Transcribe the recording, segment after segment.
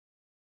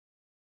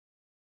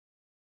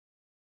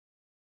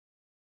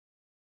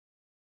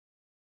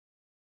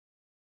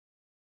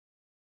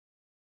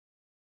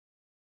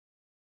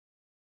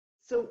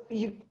So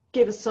you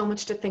gave us so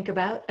much to think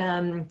about.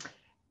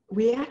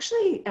 We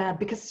actually,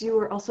 because you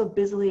were also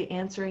busily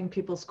answering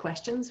people's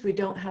questions, we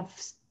don't have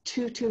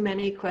too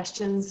many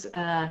questions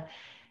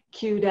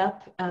queued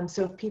up.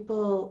 So if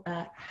people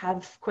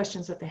have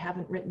questions that they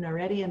haven't written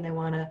already and they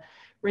want to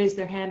raise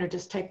their hand or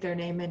just type their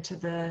name into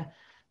the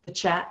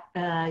chat,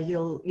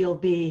 you'll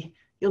be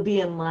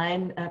in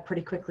line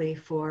pretty quickly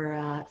for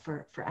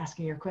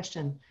asking your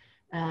question.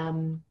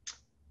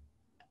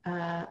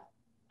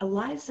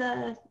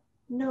 Eliza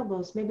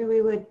Nobles, maybe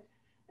we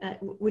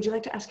would you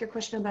like to ask your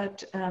question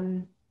about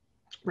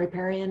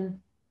riparian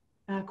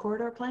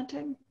corridor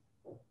planting?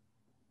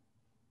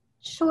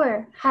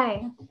 Sure.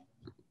 Hi.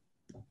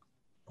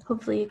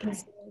 Hopefully you can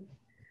see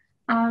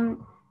me.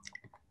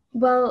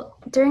 Well,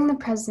 during the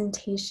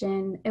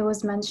presentation, it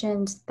was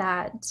mentioned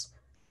that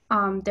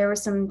there were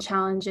some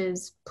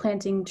challenges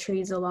planting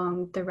trees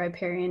along the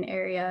riparian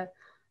area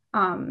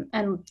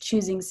and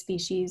choosing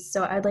species.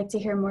 So I'd like to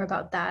hear more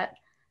about that.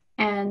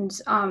 And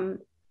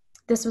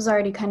this was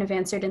already kind of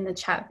answered in the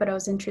chat, but I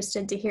was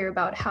interested to hear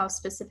about how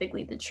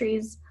specifically the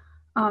trees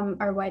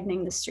are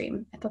widening the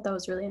stream. I thought that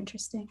was really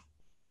interesting.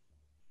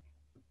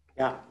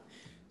 Yeah.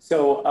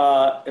 So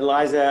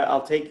Eliza,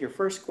 I'll take your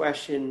first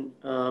question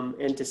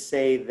and to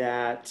say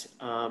that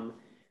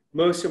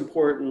most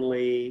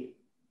importantly,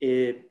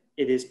 it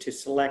is to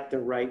select the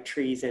right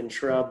trees and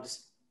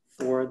shrubs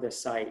for the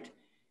site.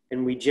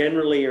 And we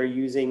generally are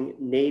using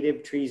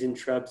native trees and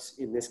shrubs,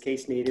 in this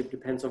case, native to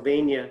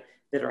Pennsylvania,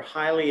 that are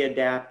highly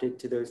adapted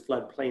to those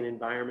floodplain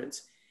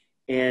environments.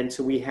 And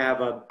so we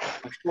have a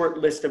short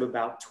list of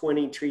about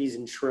 20 trees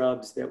and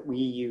shrubs that we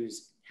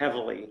use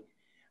heavily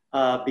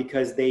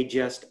because they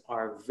just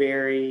are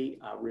very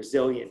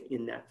resilient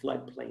in that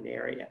floodplain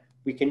area.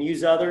 We can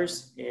use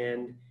others,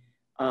 and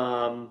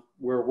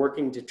we're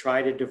working to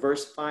try to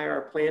diversify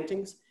our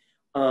plantings,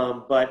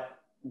 but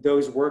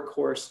those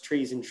workhorse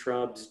trees and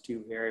shrubs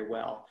do very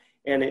well.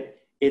 And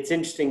it's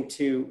interesting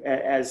to,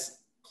 as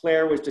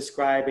Claire was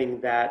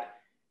describing that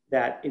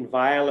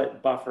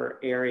inviolate buffer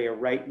area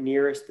right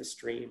nearest the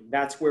stream,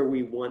 that's where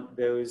we want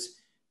those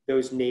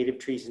native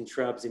trees and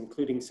shrubs,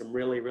 including some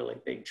really, really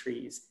big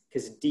trees,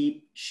 because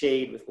deep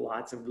shade with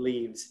lots of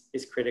leaves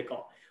is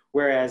critical.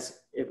 Whereas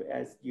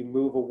as you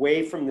move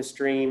away from the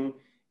stream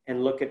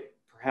and look at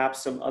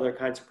perhaps some other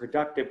kinds of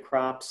productive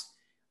crops,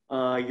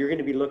 you're going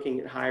to be looking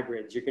at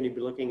hybrids. You're going to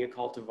be looking at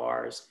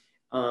cultivars.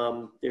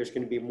 There's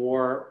going to be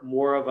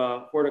more of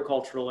a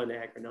horticultural and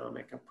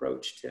agronomic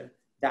approach to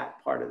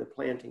that part of the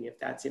planting if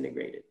that's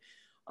integrated.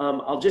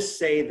 I'll just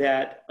say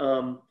that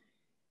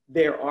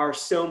there are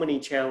so many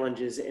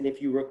challenges. And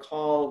if you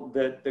recall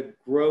the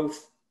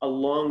growth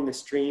along the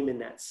stream in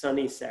that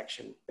sunny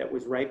section that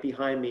was right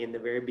behind me in the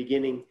very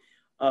beginning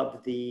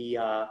of the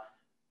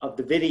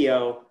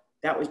video,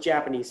 that was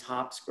Japanese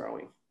hops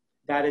growing.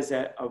 That is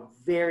a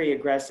very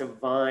aggressive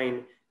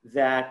vine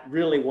that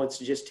really wants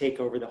to just take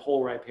over the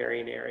whole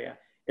riparian area.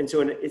 And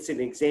so it's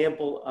an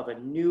example of a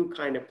new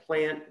kind of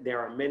plant. There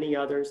are many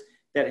others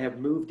that have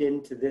moved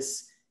into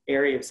this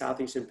area of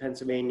southeastern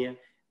Pennsylvania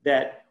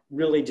that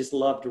really just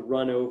love to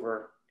run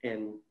over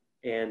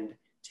and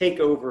take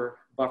over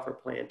buffer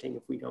planting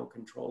if we don't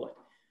control it.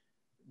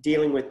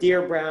 Dealing with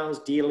deer browse,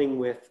 dealing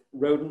with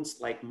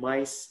rodents like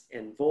mice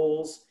and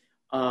voles,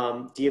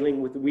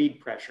 dealing with weed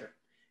pressure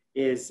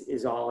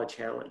is all a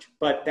challenge.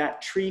 But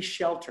that tree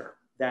shelter,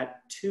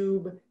 that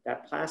tube,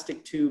 that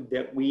plastic tube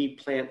that we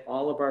plant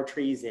all of our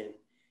trees in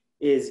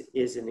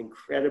is an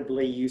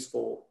incredibly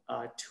useful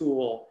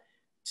tool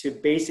to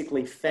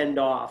basically fend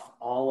off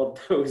all of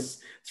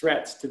those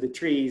threats to the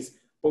trees,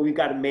 but we've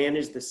got to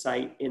manage the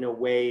site in a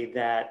way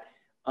that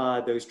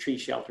those tree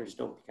shelters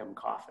don't become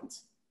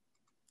coffins.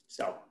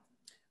 So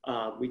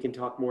we can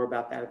talk more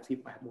about that if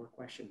people have more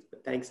questions,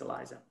 but thanks,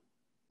 Eliza.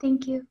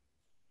 Thank you.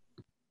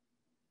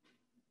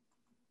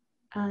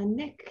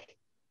 Nick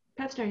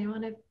Pevsner, you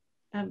want to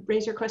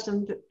raise your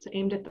question that's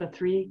aimed at the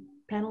three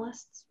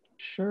panelists?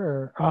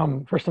 Sure.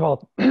 First of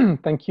all,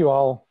 thank you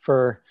all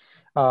for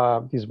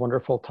these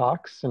wonderful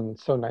talks, and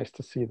so nice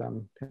to see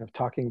them kind of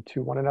talking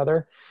to one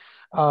another.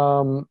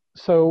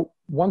 So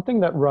one thing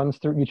that runs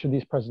through each of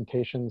these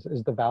presentations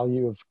is the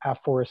value of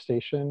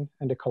afforestation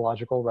and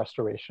ecological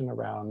restoration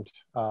around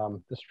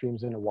the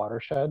streams in a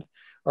watershed,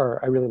 or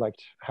I really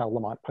liked how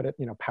Lamont put it,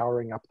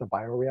 powering up the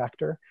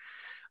bioreactor.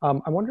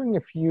 I'm wondering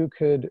if you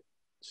could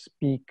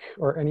speak,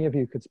 or any of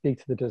you could speak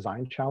to the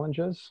design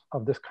challenges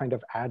of this kind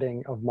of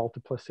adding of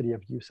multiplicity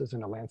of uses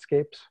in a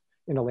landscape,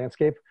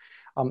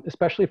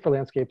 especially for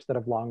landscapes that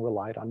have long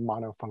relied on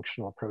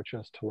monofunctional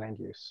approaches to land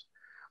use.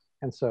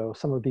 And so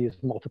some of these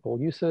multiple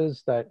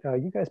uses that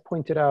you guys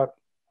pointed out,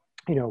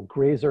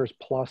 grazers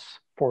plus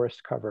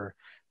forest cover,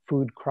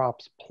 food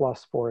crops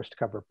plus forest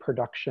cover,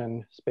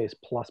 production space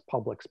plus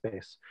public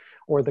space,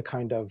 or the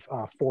kind of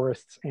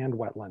forests and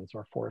wetlands,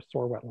 or forests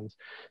or wetlands.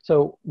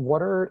 So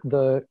what are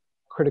the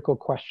critical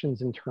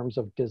questions in terms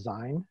of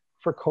design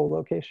for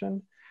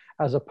co-location,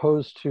 as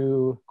opposed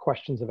to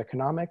questions of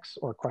economics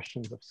or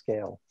questions of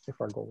scale, if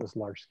our goal is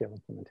large scale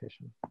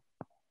implementation?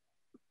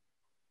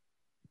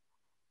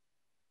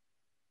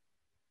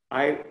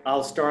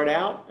 I'll start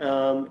out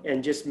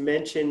and just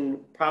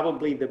mention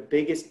probably the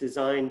biggest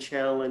design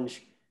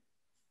challenge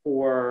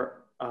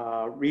for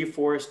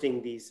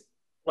reforesting these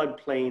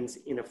floodplains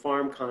in a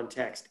farm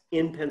context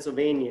in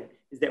Pennsylvania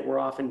is that we're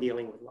often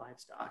dealing with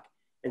livestock.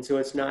 And so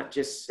it's not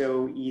just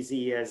so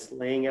easy as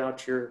laying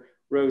out your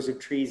rows of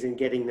trees and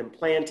getting them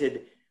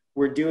planted.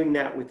 We're doing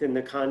that within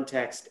the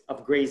context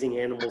of grazing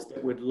animals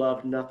that would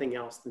love nothing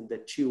else than to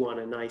chew on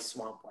a nice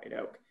swamp white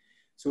oak.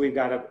 So we've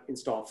got to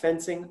install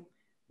fencing,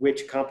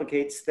 which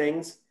complicates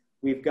things.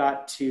 We've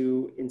got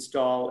to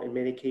install, in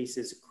many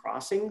cases,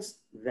 crossings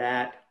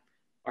that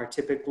are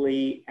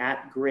typically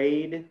at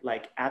grade,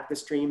 like at the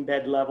stream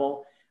bed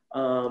level,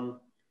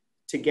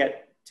 to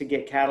get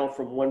cattle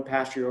from one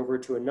pasture over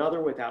to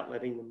another without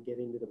letting them get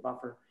into the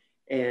buffer.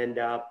 And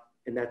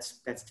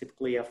that's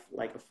typically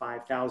like a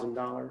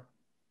 $5,000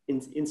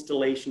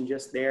 installation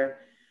just there.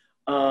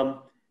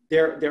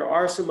 There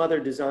are some other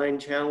design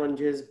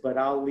challenges, but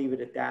I'll leave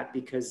it at that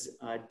because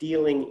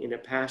dealing in a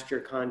pasture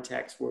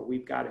context where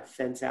we've got to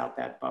fence out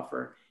that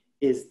buffer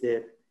is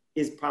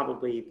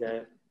probably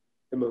the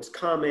most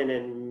common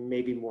and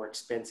maybe more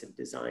expensive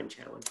design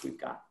challenge we've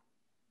got.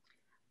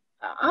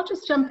 I'll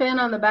just jump in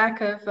on the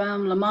back of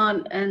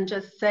Lamont and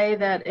just say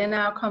that in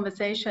our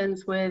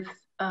conversations with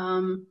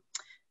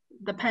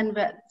the Penn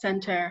Vet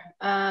Center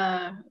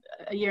a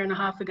year and a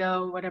half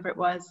ago, whatever it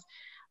was,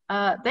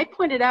 they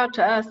pointed out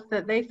to us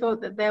that they thought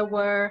that there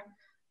were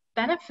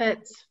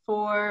benefits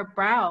for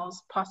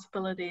browse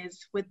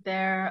possibilities with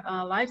their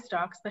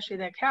livestock, especially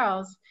their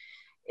cows,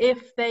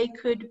 if they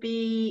could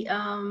be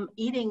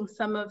eating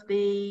some of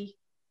the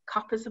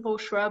coppiceable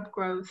shrub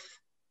growth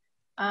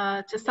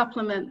to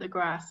supplement the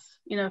grass.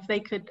 You know, if they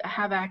could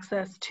have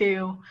access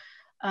to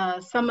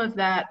some of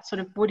that sort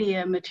of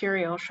woodier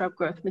material, shrub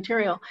growth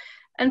material.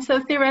 And so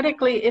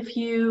theoretically, if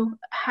you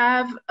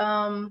have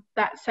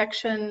that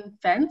section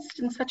fenced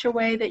in such a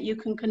way that you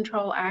can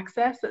control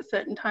access at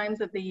certain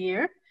times of the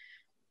year,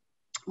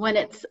 when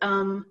it's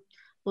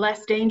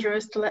less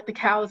dangerous to let the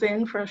cows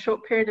in for a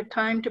short period of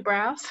time to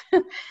browse,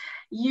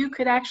 you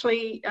could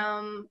actually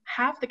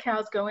have the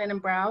cows go in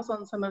and browse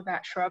on some of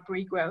that shrub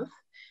regrowth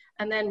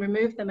and then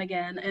remove them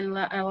again and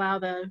allow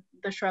the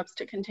shrubs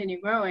to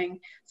continue growing.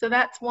 So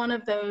that's one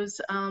of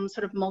those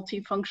sort of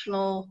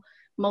multifunctional,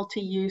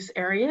 multi-use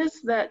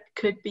areas that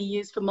could be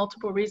used for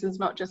multiple reasons,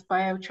 not just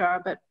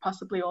biochar, but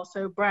possibly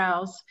also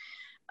browse.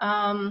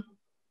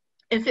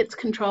 If it's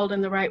controlled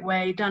in the right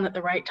way, done at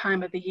the right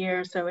time of the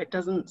year, so it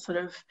doesn't sort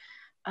of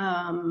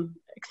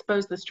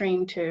expose the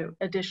stream to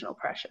additional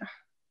pressure.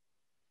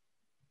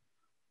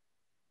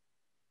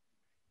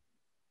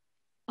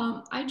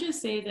 I'd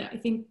just say that I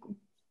think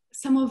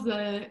some of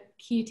the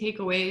key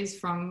takeaways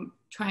from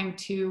trying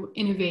to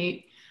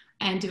innovate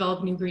and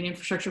develop new green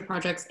infrastructure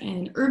projects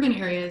in urban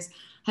areas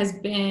has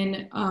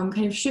been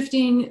kind of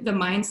shifting the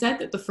mindset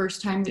that the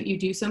first time that you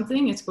do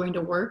something, it's going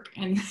to work,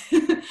 and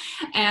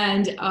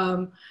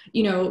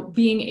you know,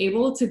 being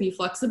able to be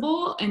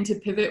flexible and to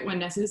pivot when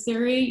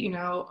necessary. You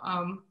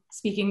know,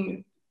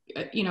 speaking,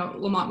 you know,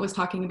 Lamont was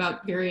talking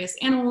about various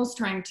animals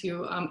trying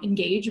to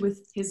engage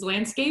with his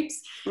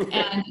landscapes,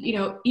 and you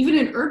know, even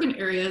in urban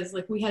areas,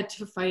 like we had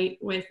to fight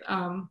with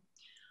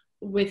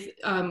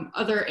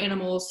other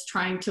animals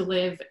trying to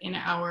live in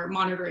our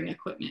monitoring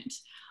equipment.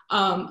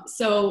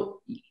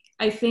 So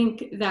I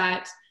think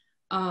that,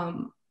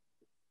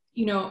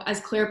 you know, as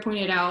Claire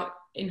pointed out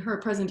in her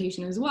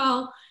presentation as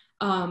well,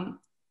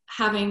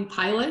 having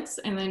pilots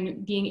and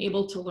then being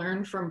able to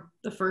learn from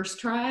the first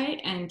try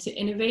and to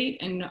innovate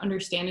and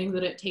understanding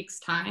that it takes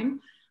time,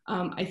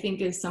 I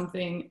think is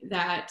something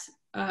that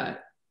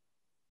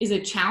is a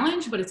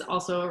challenge, but it's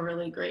also a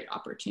really great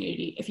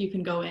opportunity if you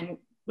can go in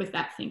with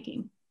that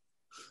thinking.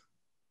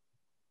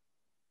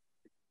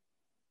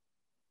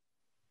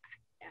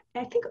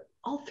 I think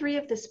all three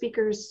of the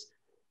speakers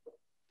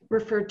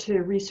referred to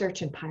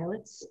research and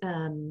pilots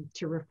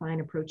to refine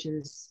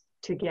approaches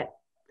to get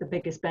the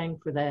biggest bang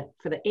for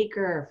the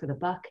acre or for the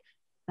buck.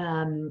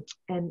 And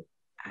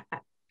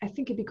I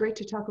think it'd be great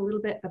to talk a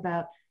little bit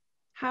about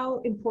how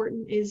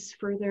important is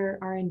further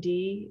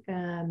R&D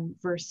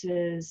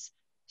versus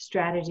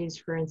strategies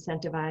for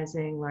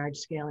incentivizing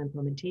large-scale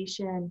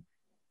implementation.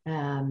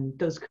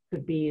 Those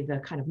could be the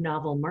kind of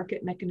novel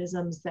market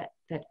mechanisms that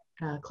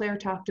Claire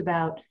talked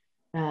about.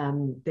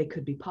 They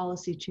could be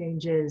policy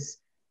changes.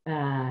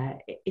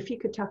 If you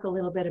could talk a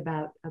little bit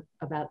about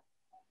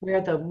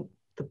where the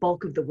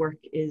bulk of the work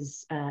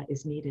is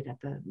needed at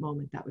the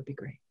moment, that would be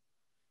great.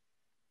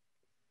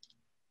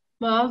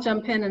 Well, I'll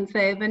jump in and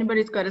say, if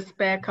anybody's got a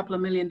spare couple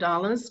of $1 million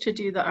to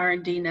do the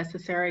R&D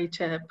necessary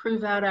to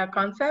prove out our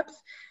concepts,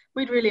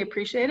 we'd really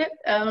appreciate it.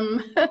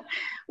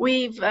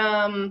 We've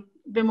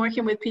been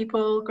working with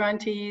people,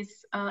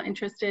 grantees,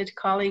 interested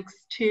colleagues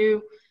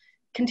to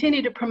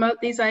continue to promote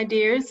these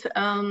ideas.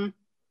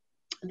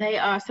 They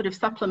are sort of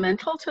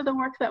supplemental to the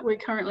work that we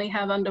currently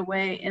have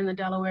underway in the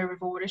Delaware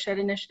River Watershed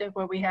Initiative,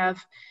 where we have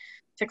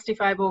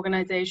 65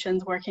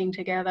 organizations working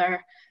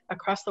together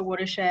across the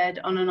watershed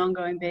on an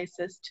ongoing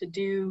basis to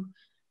do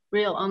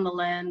real on the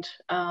land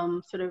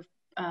sort of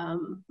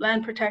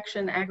land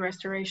protection, ag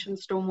restoration,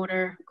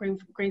 stormwater, green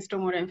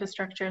stormwater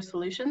infrastructure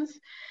solutions.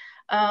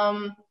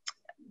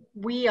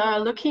 We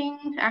are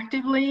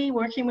actively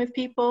working with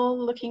people,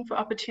 looking for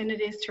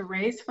opportunities to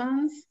raise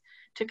funds,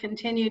 to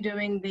continue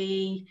doing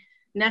the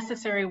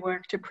necessary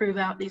work to prove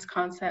out these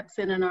concepts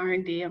in an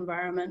R&D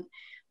environment.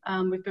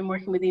 We've been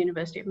working with the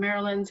University of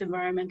Maryland's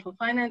Environmental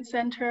Finance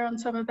Center on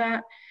some of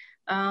that.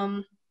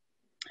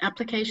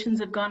 Applications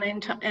have gone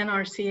into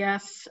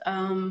NRCS,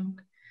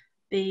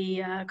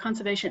 the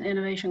Conservation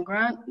Innovation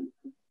Grant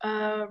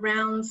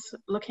rounds,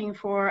 looking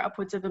for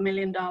upwards of $1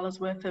 million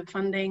worth of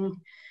funding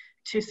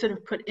to sort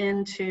of put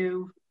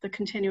into the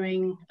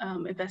continuing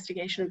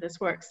investigation of this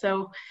work.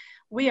 So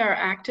we are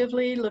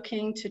actively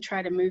looking to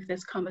try to move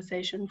this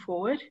conversation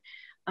forward.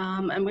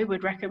 And we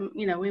would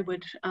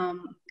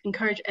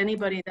encourage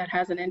anybody that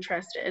has an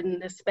interest in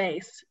this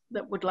space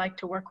that would like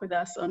to work with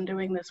us on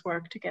doing this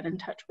work to get in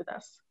touch with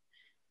us.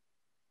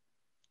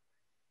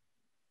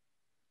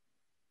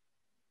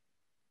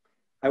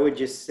 I would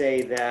just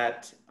say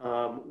that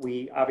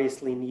we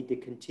obviously need to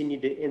continue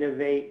to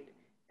innovate.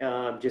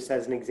 Just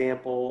as an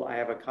example, I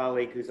have a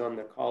colleague who's on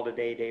the call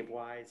today, Dave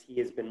Wise. He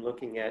has been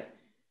looking at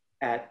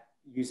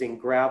using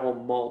gravel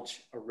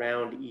mulch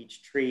around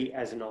each tree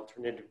as an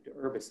alternative to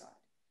herbicide.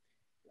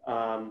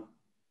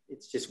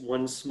 It's just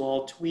one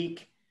small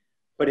tweak,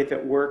 but if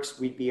it works,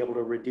 we'd be able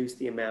to reduce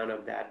the amount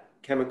of that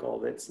chemical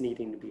that's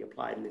needing to be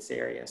applied in this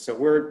area. So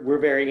we're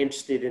very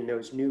interested in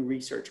those new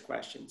research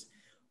questions.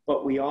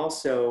 But we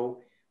also,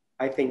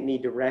 I think,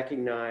 need to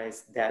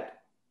recognize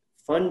that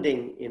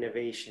funding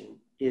innovation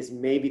is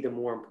maybe the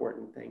more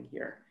important thing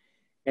here.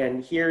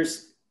 And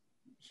here's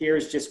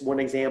just one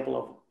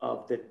example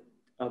of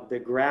the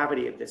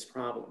gravity of this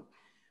problem.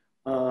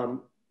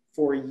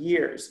 For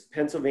years,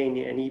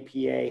 Pennsylvania and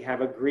EPA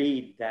have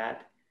agreed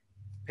that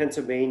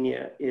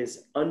Pennsylvania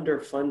is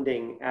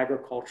underfunding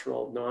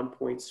agricultural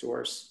non-point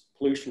source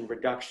pollution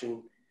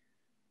reduction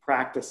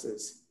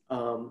practices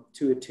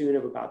to a tune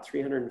of about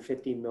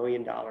 $350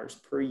 million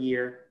per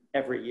year,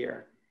 every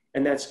year.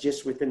 And that's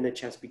just within the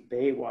Chesapeake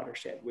Bay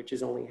watershed, which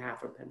is only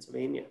half of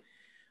Pennsylvania.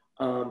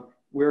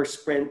 We're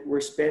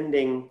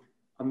spending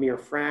a mere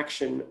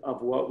fraction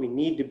of what we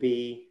need to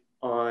be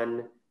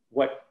on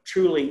what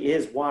truly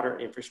is water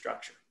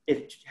infrastructure.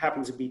 It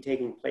happens to be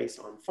taking place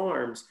on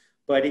farms,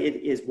 but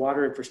it is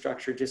water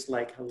infrastructure just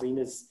like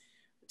Helena's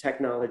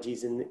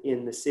technologies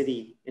in the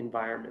city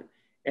environment.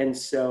 And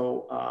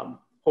so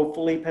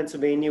hopefully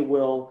Pennsylvania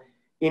will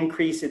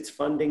increase its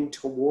funding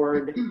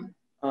toward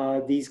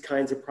these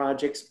kinds of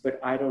projects, but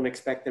I don't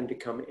expect them to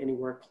come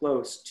anywhere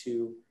close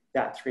to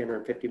that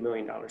 $350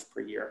 million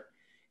per year.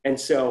 And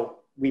so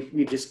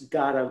we've just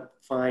got to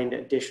find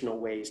additional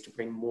ways to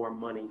bring more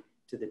money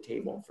to the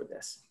table for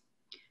this.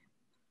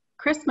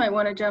 Chris might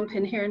want to jump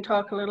in here and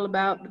talk a little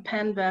about the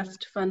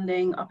PennVest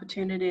funding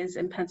opportunities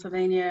in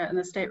Pennsylvania and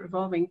the state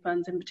revolving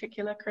funds in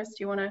particular. Chris, do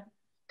you want to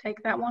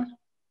take that one?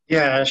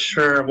 Yeah,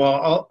 sure.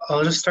 Well,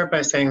 I'll just start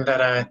by saying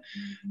that I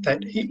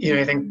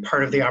think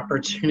part of the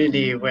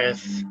opportunity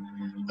with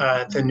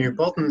the new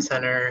Bolton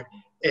Center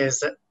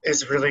is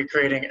really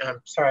creating.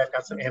 Sorry, I've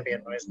got some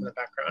ambient noise in the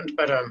background,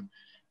 but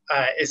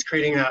is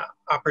creating an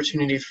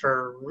opportunity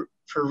for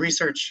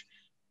research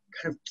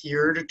kind of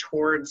geared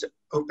towards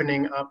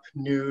opening up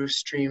new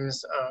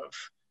streams of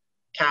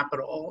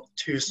capital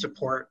to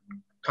support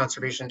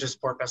conservation, to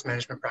support best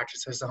management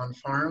practices on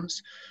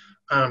farms.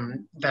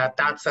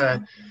 That's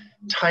a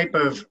type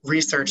of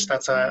research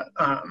that's a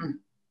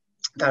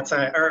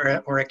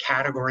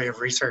category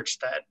of research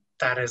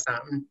that is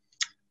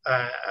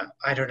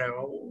I don't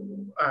know,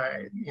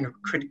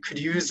 could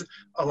use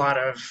a lot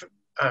of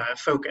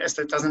focus.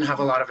 It doesn't have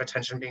a lot of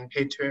attention being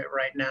paid to it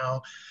right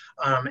now,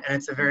 and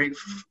it's a very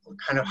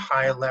kind of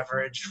high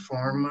leverage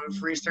form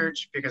of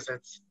research because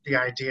the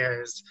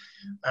idea is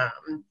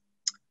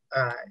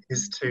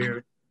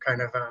to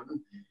kind of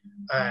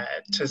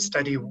to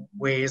study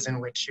ways in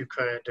which you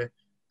could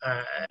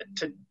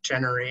to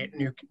generate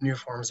new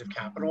forms of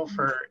capital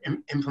for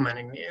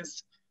implementing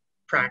these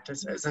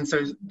practices. And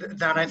so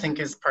that I think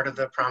is part of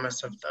the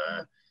promise of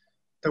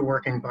the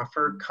working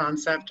buffer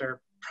concept,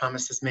 or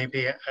promise is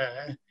maybe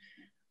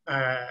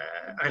I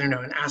don't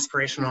know, an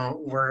aspirational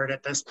word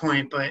at this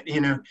point, but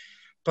the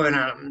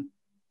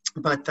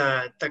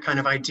kind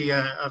of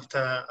idea of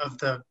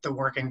the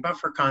working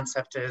buffer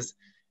concept is,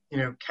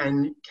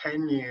 can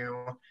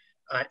you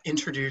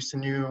introduce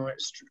new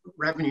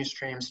revenue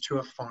streams to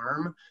a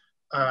farm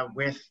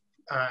with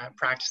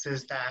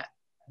practices that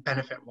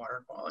benefit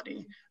water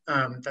quality?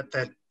 That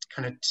the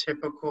kind of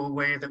typical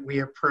way that we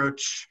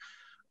approach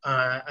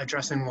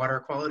addressing water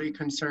quality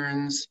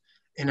concerns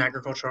in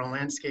agricultural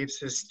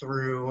landscapes is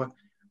through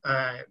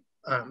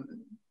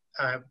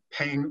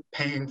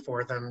paying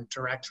for them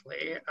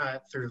directly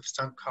through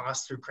sunk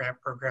costs, through grant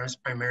programs,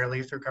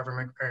 primarily through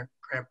government grant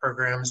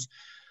programs.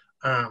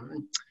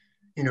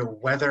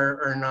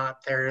 Whether or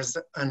not there's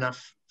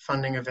enough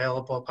funding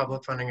available,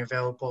 public funding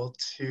available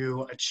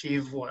to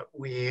achieve what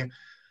we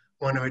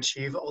want to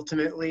achieve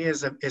ultimately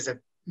is a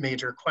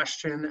major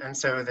question. And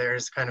so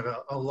there's kind of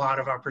a lot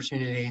of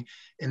opportunity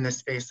in this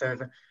space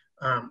of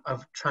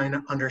trying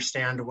to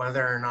understand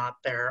whether or not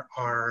there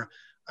are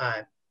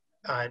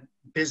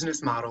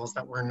business models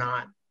that we're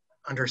not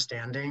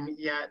understanding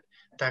yet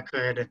that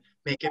could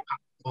make it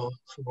possible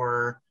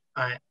for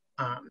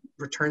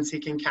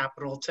return-seeking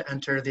capital to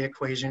enter the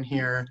equation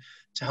here,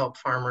 to help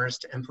farmers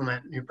to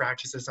implement new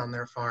practices on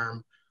their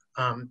farm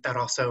that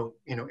also,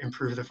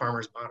 improve the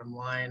farmer's bottom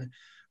line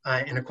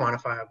in a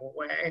quantifiable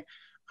way.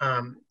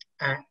 And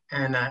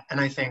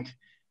I think,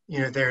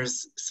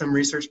 there's some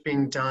research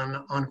being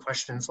done on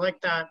questions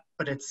like that,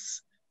 but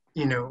it's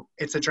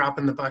a drop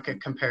in the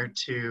bucket compared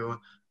to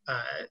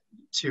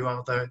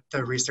all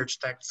the research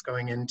that's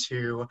going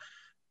into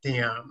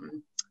the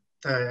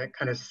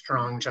kind of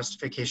strong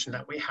justification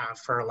that we have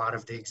for a lot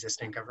of the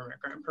existing government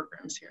grant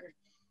programs here.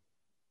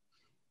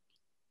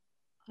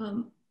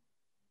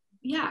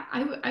 Yeah,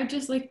 I'd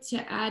just like to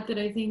add that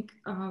I think,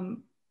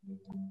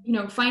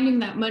 finding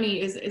that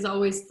money is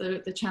always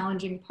the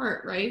challenging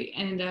part, right?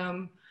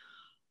 And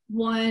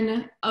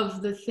one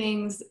of the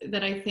things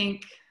that I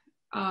think,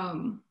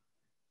 I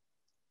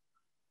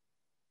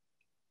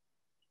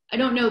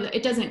don't know that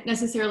it doesn't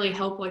necessarily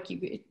help like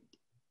you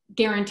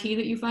guarantee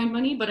that you find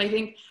money, but I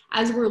think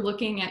as we're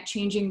looking at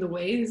changing the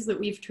ways that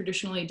we've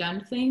traditionally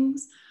done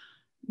things,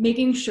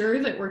 making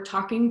sure that we're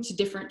talking to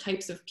different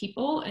types of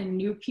people and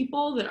new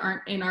people that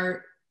aren't in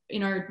our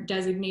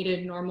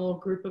designated normal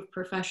group of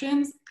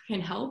professions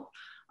can help.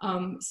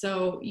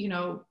 So,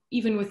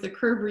 even with the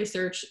curb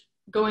research,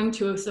 going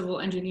to a civil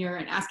engineer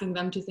and asking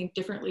them to think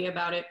differently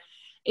about it,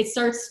 it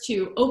starts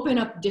to open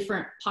up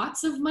different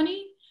pots of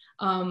money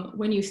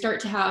when you start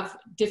to have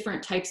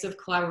different types of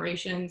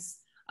collaborations,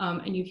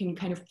 and you can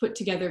kind of put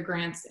together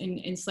grants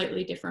in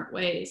slightly different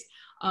ways.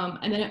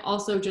 And then it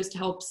also just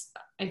helps,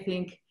 I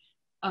think,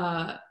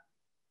 kind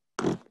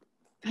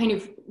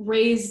of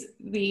raise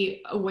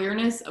the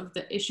awareness of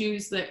the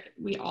issues that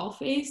we all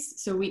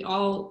face. So we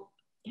all,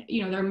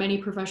 there are many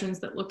professions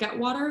that look at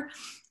water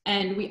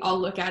and we all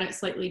look at it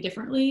slightly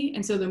differently.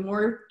 And so the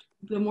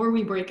more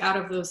we break out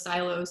of those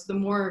silos, the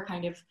more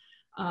kind of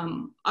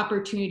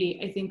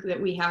opportunity I think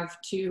that we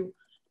have to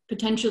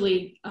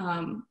potentially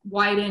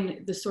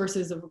widen the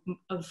sources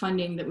of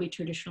funding that we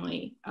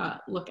traditionally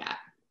look at.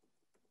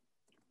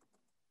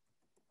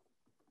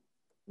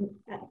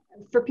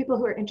 For people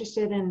who are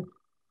interested in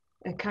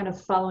kind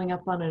of following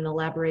up on an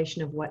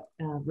elaboration of what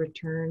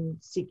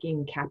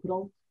return-seeking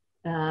capital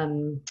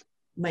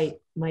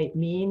might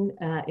mean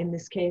in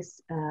this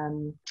case,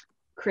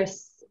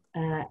 Chris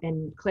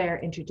and Claire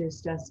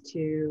introduced us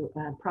to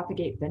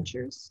Propagate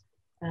Ventures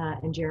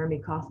and Jeremy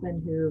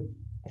Kaufman, who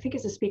I think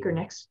is a speaker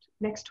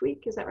next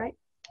week. Is that right?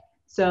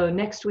 So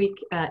next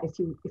week, if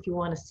you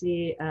want to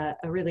see a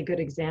really good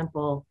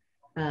example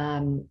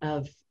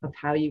of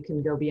how you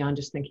can go beyond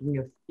just thinking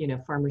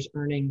of farmers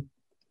earning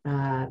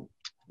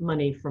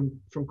money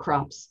from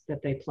crops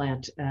that they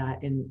plant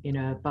in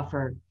a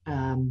buffer,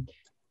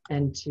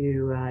 and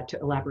to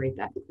elaborate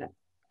that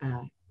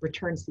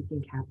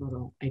return-seeking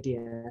capital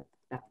idea,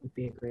 that would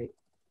be a great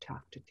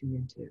talk to tune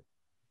into.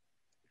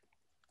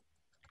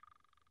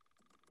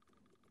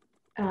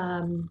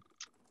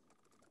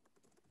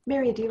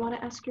 Mary, do you want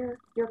to ask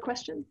your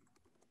question?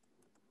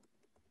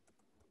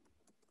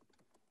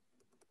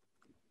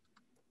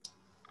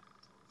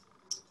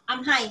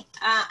 Hi.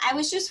 I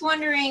was just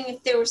wondering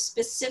if there were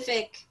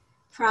specific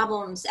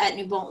problems at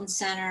New Bolton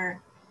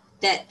Center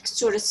that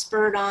sort of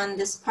spurred on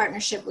this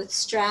partnership with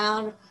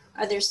Stroud.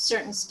 Are there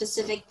certain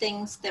specific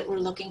things that we're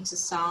looking to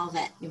solve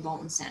at New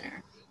Bolton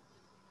Center?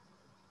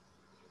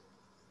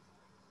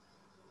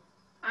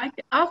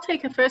 I'll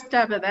take a first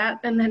stab at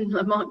that, and then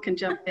Lamont can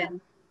jump in.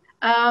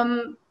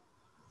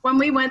 When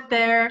we went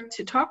there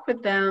to talk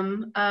with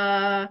them,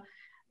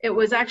 it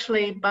was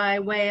actually by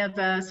way of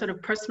a sort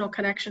of personal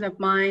connection of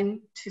mine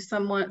to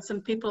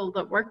some people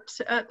that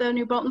worked at the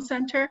New Bolton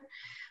Center.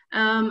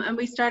 And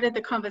we started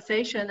the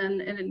conversation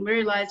and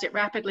realized it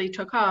rapidly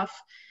took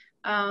off.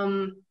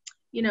 Our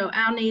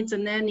needs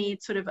and their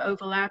needs sort of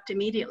overlapped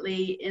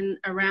immediately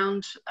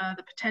around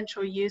the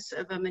potential use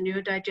of a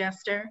manure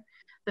digester,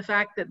 the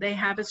fact that they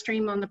have a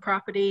stream on the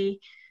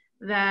property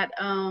that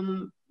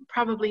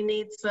probably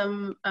needs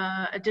some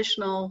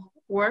additional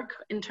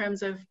work in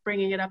terms of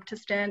bringing it up to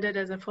standard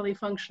as a fully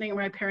functioning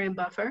riparian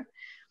buffer.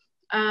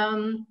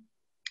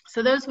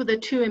 So those were the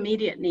two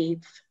immediate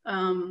needs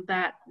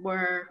that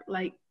were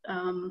like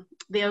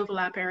the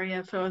overlap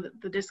area for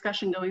the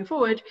discussion going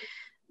forward.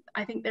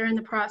 I think they're in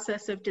the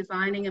process of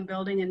designing and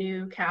building a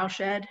new cow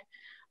shed.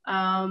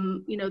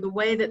 The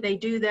way that they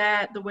do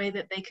that, the way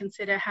that they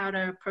consider how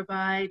to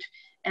provide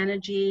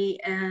energy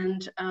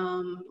and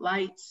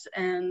lights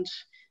and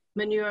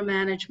manure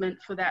management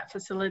for that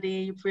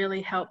facility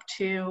really helped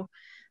to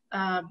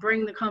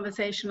bring the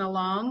conversation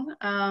along.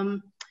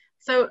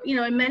 So,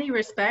 in many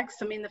respects,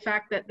 I mean, the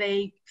fact that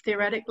they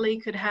theoretically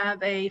could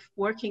have a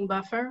working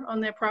buffer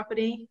on their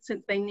property,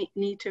 since they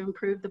need to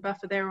improve the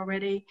buffer there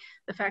already,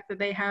 the fact that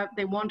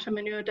they want a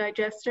manure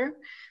digester,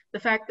 the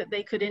fact that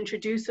they could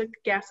introduce a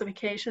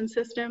gasification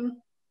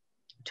system,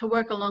 to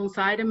work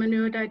alongside a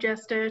manure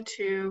digester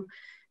to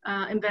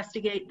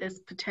investigate this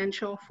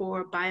potential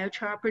for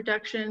biochar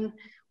production,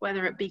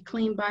 whether it be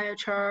clean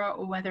biochar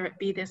or whether it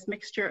be this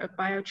mixture of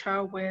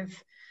biochar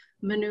with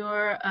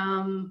manure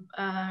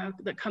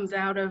that comes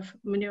out of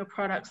manure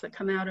products that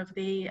come out of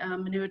the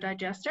manure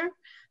digester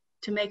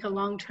to make a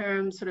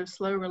long-term sort of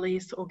slow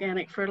release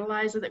organic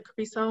fertilizer that could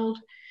be sold.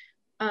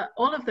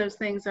 All of those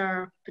things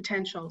are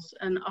potentials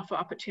and offer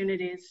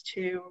opportunities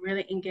to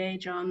really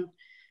engage on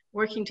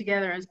working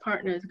together as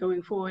partners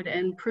going forward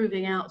and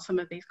proving out some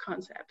of these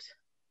concepts.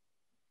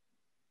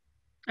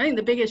 I think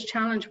the biggest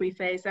challenge we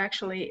face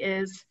actually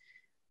is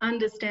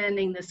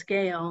understanding the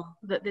scale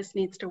that this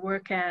needs to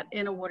work at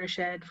in a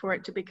watershed for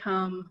it to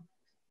become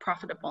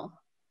profitable.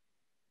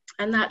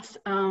 And that's,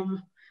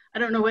 I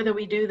don't know whether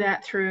we do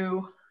that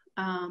through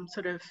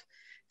sort of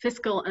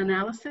fiscal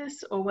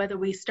analysis or whether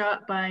we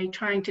start by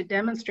trying to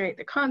demonstrate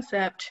the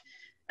concept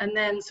and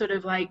then sort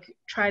of like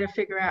try to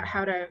figure out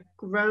how to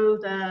grow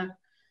the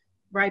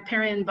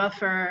riparian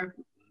buffer,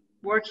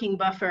 working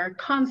buffer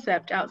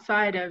concept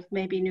outside of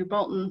maybe New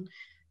Bolton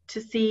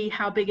to see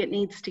how big it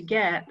needs to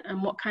get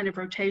and what kind of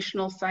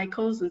rotational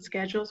cycles and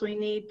schedules we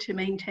need to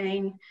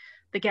maintain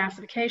the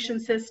gasification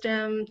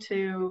system,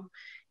 to,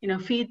 you know,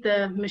 feed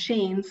the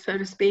machines, so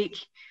to speak,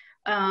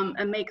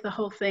 and make the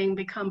whole thing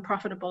become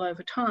profitable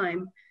over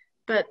time.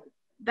 But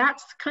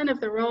that's kind of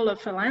the role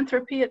of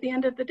philanthropy at the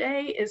end of the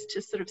day, is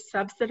to sort of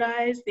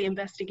subsidize the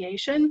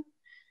investigation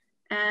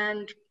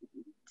and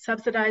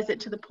subsidize it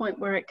to the point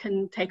where it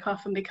can take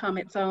off and become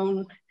its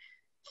own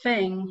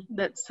thing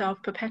that's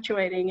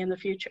self-perpetuating in the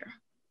future.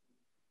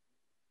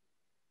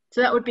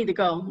 So that would be the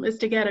goal, is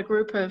to get a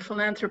group of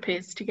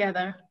philanthropists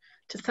together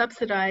to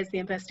subsidize the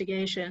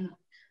investigation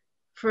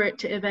for it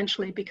to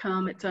eventually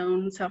become its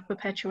own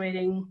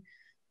self-perpetuating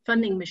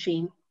funding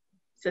machine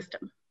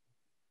system.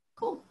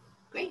 Cool,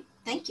 great,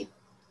 thank you.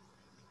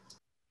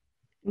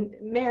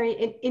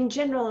 Mary, in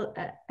general,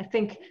 I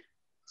think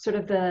sort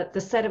of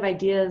the set of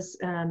ideas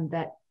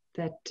that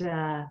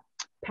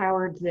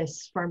powered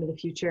this Farm of the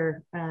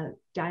Future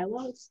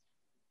dialogues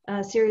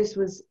series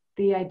was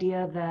the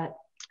idea that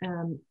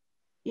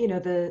you know,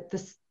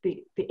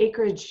 the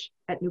acreage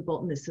at New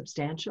Bolton is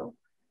substantial,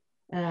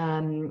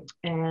 and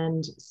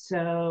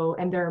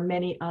there are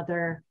many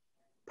other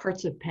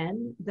parts of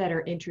Penn that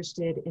are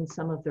interested in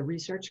some of the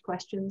research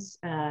questions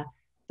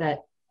that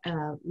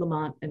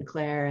Lamont and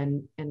Claire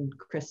and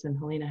Chris and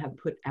Helena have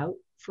put out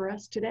for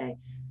us today.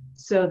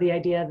 So the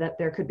idea that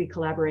there could be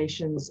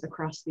collaborations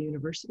across the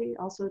university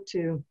also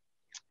to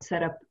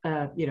set up,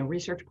 you know,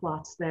 research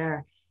plots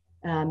there,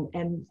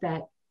 and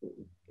that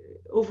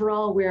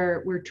overall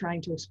we're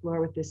trying to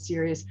explore with this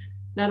series,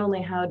 not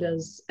only how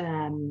does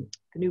the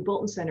New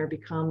Bolton Center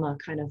become a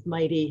kind of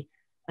mighty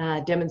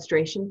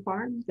demonstration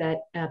farm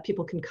that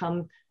people can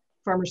come,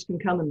 farmers can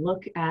come and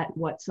look at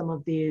what some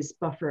of these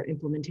buffer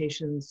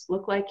implementations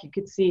look like. You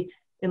could see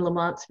in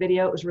Lamont's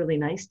video, it was really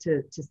nice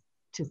to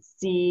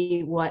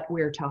see what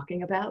we're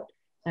talking about,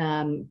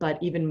 but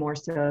even more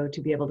so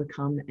to be able to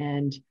come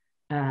and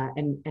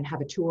have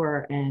a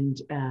tour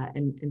and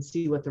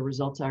see what the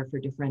results are for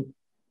different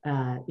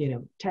you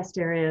know, test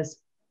areas,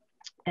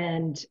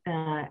 and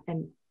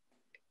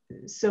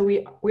so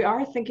we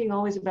are thinking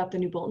always about the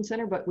New Bolton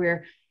Center, but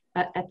we're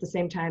at the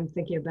same time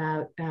thinking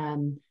about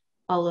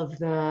all of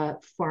the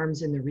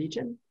farms in the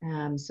region.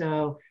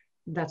 So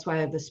that's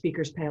why the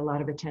speakers pay a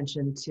lot of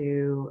attention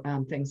to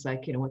things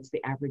like, you know, what's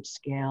the average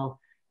scale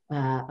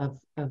of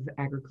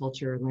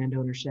agriculture, land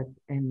ownership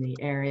in the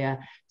area.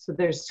 So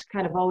there's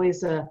kind of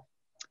always a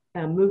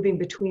moving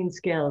between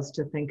scales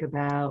to think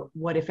about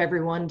what if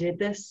everyone did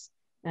this,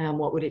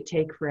 what would it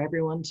take for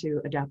everyone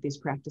to adopt these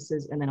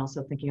practices, and then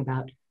also thinking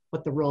about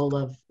what the role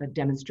of a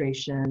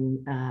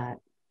demonstration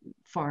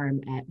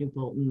farm at New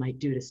Bolton might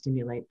do to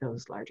stimulate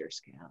those larger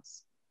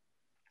scales.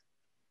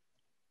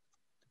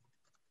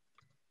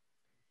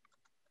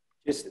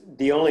 Just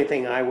the only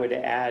thing I would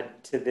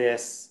add to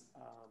this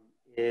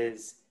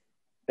is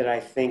that I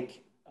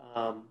think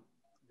the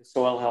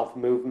soil health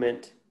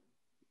movement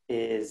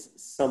is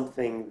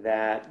something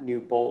that New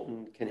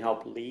Bolton can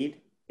help lead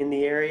in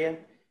the area.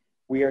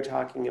 We are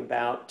talking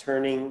about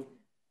turning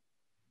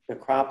the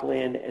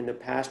cropland and the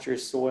pasture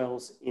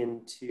soils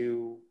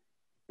into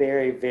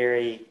very,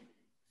 very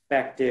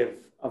effective,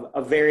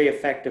 a very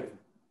effective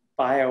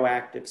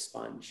bioactive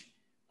sponge.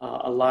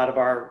 A lot of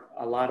our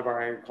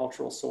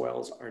agricultural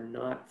soils are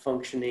not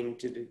functioning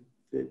to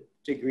the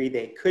degree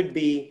they could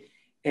be,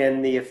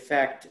 and the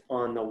effect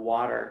on the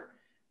water,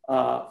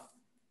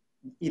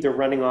 either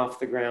running off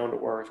the ground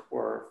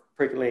or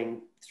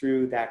percolating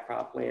through that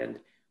cropland,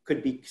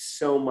 could be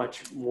so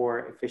much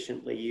more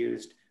efficiently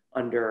used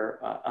under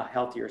a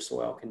healthier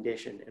soil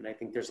condition. And I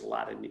think there's a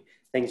lot of new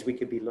things we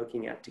could be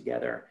looking at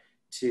together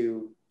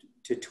to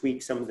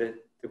tweak some of the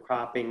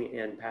cropping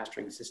and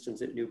pasturing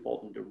systems at New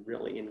Bolton to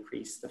really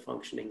increase the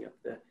functioning of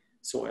the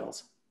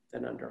soils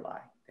that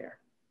underlie there.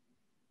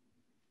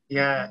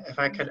 Yeah, if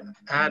I could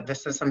add,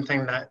 this is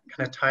something that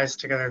kind of ties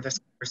together this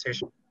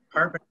conversation,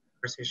 part of the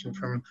conversation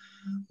from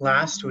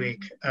last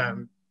week,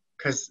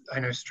 because I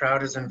know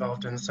Stroud is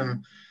involved in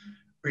some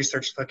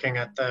research looking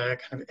at the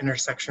kind of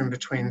intersection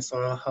between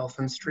soil health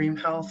and stream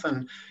health,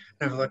 and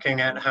kind of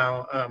looking at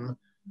how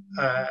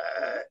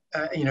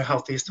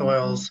healthy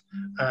soils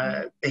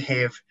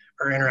behave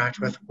or interact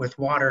with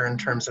water in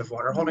terms of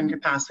water holding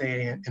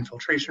capacity,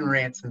 infiltration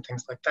rates, and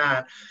things like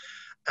that.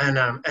 And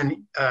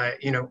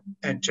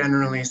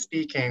generally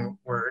speaking,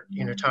 we're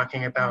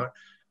talking about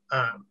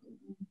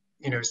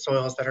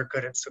soils that are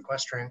good at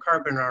sequestering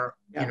carbon are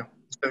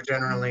so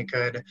generally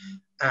good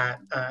at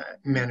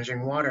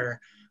managing water.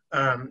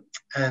 And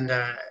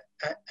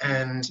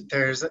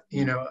there's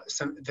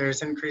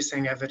there's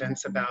increasing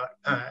evidence about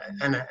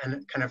and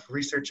kind of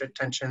research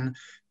attention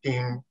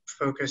being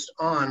focused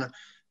on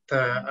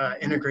the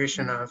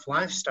integration of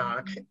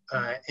livestock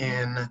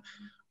in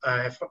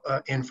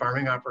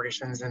farming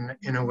operations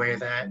in a way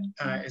that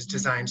is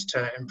designed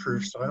to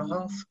improve soil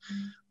health,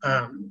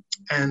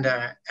 and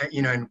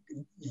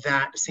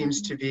that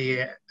seems to be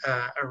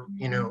a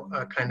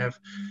kind of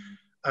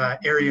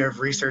area of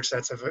research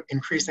that's of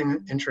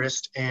increasing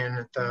interest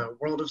in the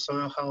world of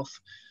soil health,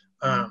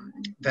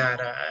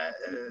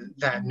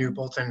 that New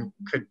Bolton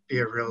could be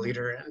a real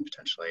leader in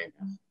potentially.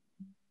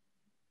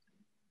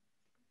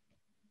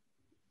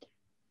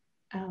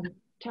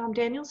 Tom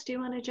Daniels, do you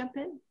want to jump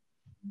in?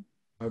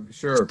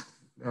 Sure.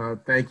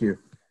 Thank you.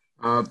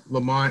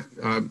 Lamont,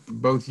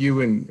 both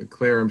you and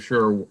Claire, I'm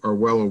sure, are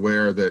well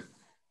aware that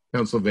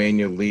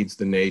Pennsylvania leads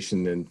the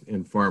nation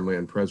in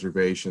farmland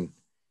preservation.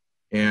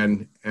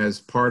 And as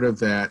part of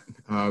that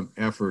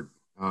effort,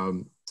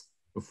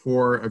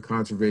 before a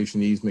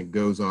conservation easement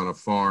goes on a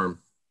farm,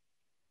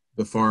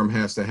 the farm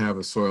has to have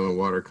a soil and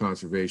water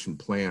conservation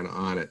plan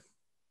on it.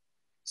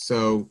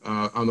 So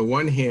on the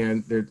one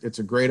hand, it's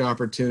a great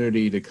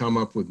opportunity to come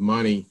up with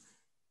money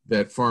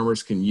that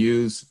farmers can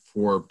use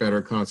for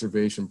better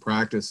conservation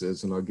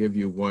practices. And I'll give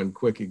you one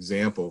quick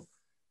example.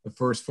 The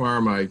first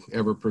farm I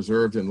ever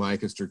preserved in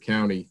Lancaster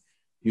County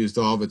used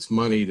all of its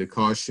money to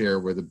cost share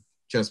with the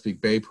Chesapeake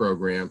Bay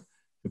program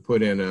to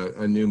put in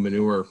a new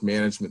manure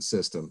management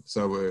system.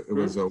 So it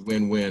was a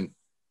win-win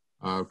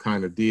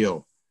kind of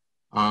deal.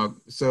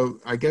 So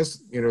I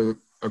guess,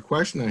 a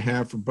question I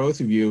have for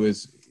both of you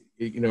is,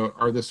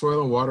 are the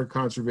soil and water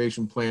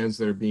conservation plans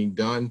that are being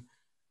done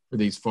for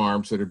these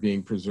farms that are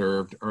being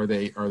preserved, are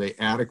they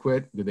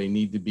adequate? Do they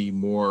need to be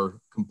more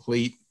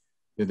complete?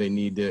 Do they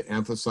need to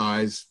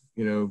emphasize,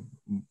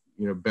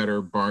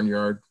 better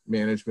barnyard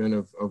management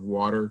of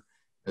water,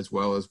 as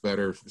well as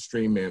better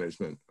stream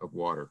management of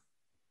water?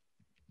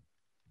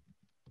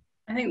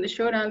 I think the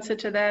short answer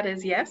to that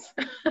is yes.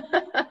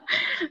 But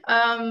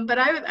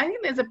I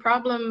think there's a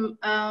problem,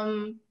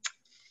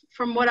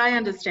 from what I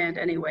understand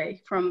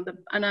anyway,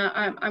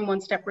 I'm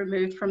one step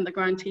removed from the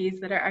grantees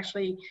that are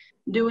actually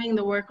doing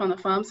the work on the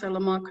farm, so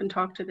Lamont can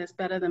talk to this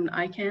better than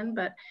I can,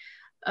 but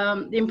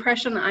the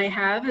impression I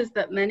have is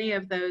that many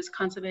of those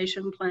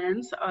conservation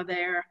plans are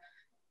there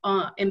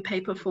in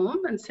paper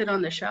form and sit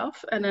on the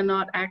shelf and are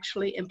not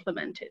actually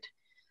implemented.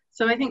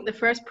 So I think the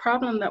first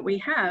problem that we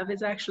have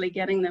is actually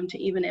getting them to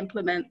even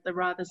implement the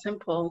rather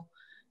simple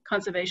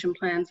conservation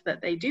plans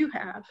that they do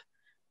have.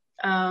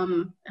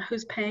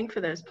 Who's paying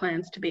for those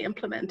plans to be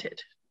implemented?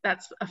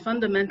 That's a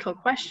fundamental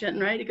question,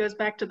 right? It goes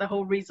back to the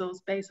whole resource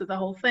base of the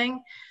whole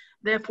thing.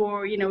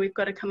 Therefore, we've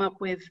got to come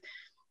up with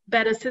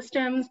better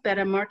systems,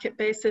 better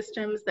market-based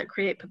systems that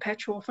create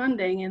perpetual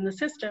funding in the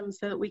system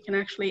so that we can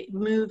actually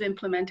move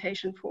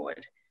implementation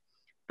forward.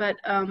 But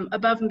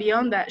above and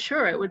beyond that,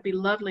 sure, it would be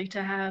lovely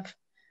to have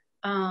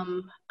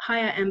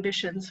higher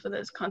ambitions for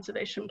those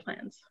conservation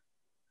plans.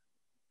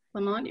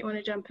 Lamont, you want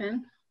to jump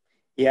in?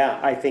 Yeah,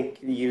 I think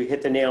you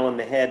hit the nail on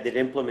the head that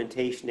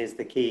implementation is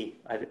the key.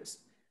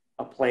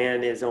 A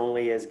plan is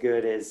only as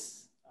good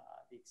as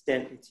the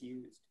extent it's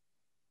used.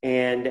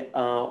 And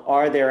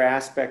are there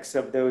aspects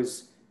of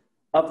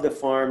the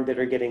farm that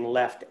are getting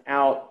left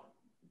out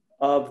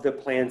of the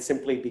plan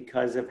simply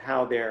because of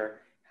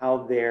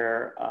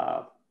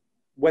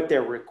what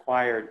they're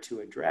required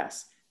to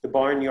address? The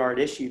barnyard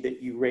issue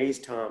that you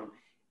raised, Tom,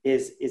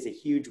 is a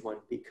huge one,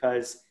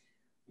 because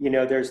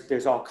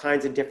there's all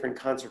kinds of different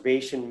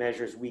conservation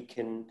measures we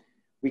can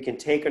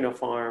take on a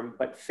farm,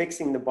 but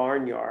fixing the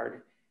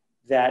barnyard,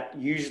 that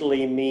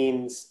usually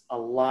means a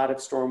lot of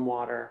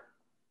stormwater,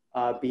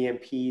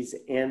 BMPs,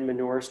 and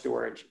manure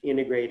storage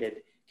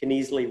integrated, can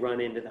easily run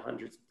into the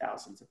hundreds of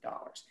thousands of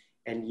dollars.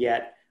 And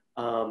yet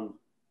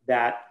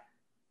that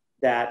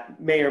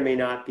may or may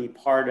not be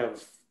part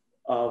of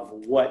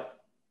what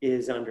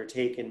is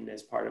undertaken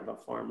as part of a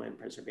farmland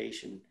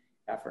preservation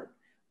effort.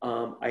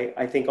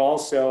 I think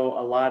also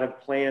a lot of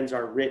plans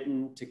are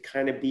written to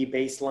kind of be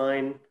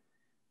baseline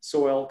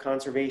soil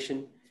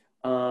conservation.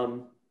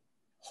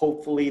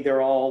 Hopefully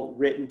they're all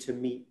written to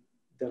meet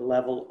the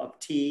level of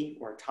T,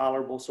 or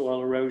tolerable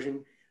soil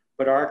erosion.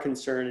 But our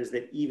concern is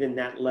that even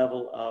that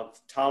level of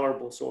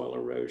tolerable soil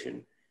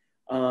erosion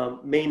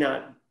may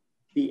not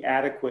be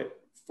adequate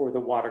for the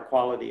water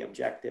quality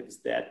objectives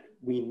that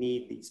we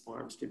need these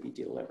farms to be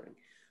delivering.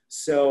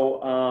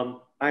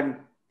 So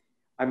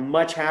I'm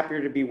much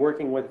happier to be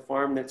working with a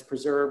farm that's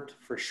preserved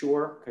for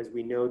sure, because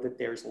we know that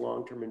there's a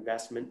long-term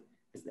investment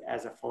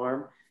as a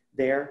farm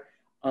there.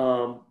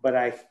 But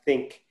I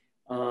think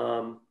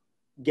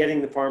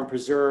getting the farm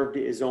preserved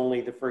is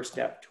only the first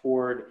step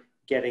toward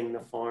getting the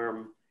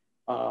farm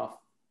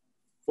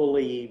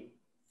fully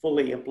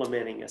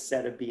implementing a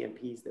set of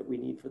BMPs that we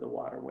need for the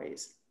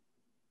waterways.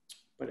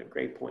 But a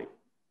great point.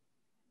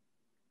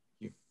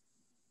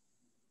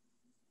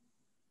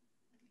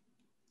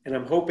 And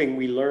I'm hoping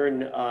we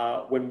learn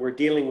when we're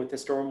dealing with the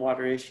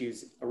stormwater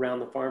issues around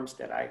the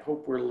farmstead. I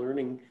hope we're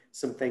learning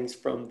some things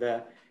from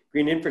the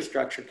green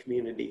infrastructure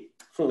community,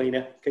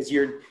 Helena, because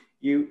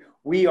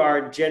we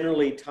are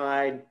generally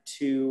tied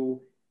to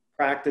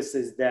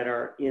practices that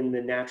are in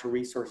the Natural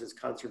Resources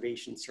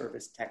Conservation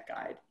Service Tech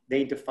Guide.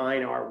 They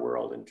define our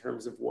world in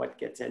terms of what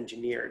gets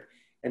engineered.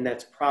 And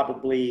that's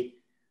probably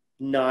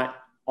not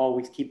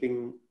always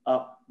keeping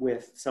up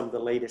with some of the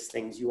latest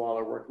things you all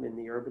are working in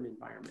the urban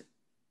environment.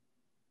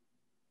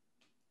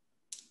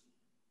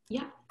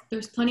 Yeah,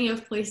 there's plenty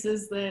of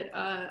places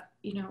that,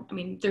 you know, I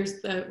mean,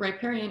 there's the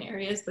riparian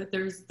areas, but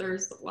there's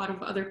a lot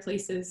of other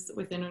places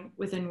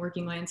within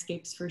working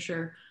landscapes for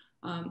sure.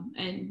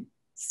 And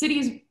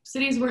cities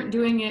weren't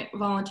doing it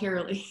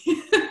voluntarily.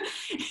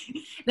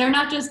 They're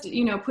not just,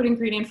 you know, putting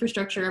green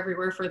infrastructure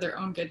everywhere for their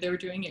own good. They were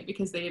doing it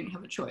because they didn't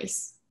have a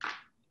choice.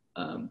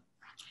 And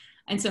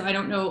so I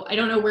don't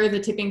know where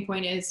the tipping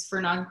point is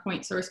for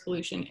non-point source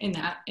pollution in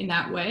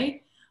that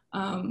way.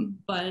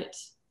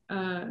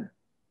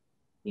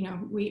 You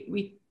know,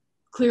 we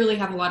clearly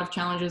have a lot of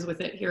challenges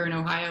with it here in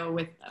Ohio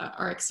with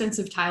our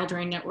extensive tile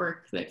drain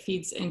network that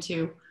feeds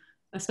into,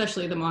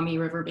 especially the Maumee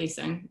River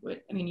Basin.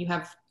 I mean, you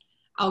have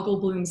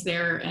algal blooms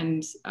there,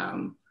 and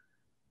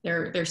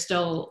they're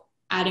still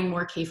adding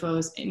more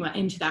CAFOs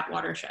into that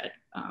watershed.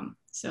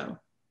 So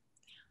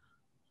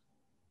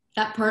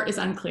that part is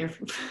unclear.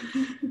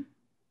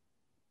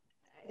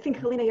 I think,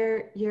 Helena,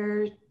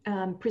 your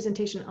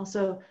presentation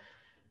also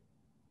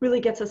really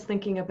gets us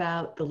thinking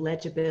about the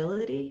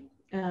legibility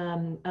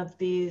of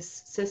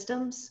these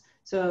systems.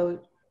 So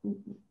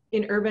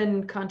in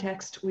urban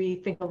context, we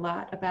think a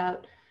lot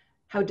about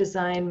how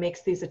design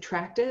makes these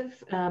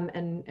attractive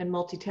and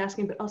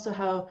multitasking, but also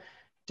how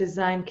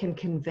design can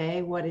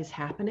convey what is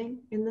happening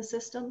in the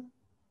system.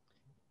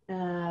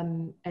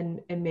 And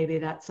maybe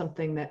that's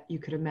something that you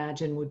could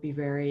imagine would be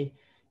very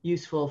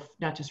useful,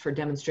 not just for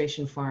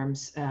demonstration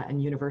farms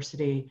and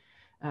university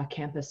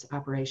campus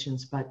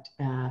operations, but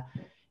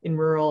in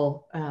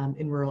rural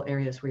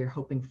areas where you're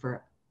hoping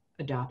for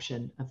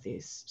adoption of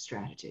these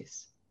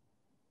strategies.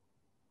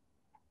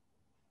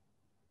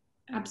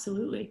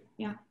 Absolutely,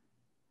 yeah.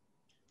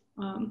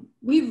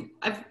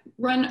 I've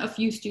run a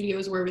few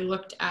studios where we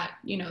looked at,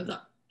 you know,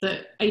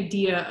 the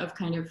idea of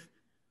kind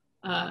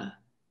of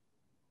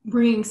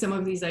bringing some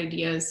of these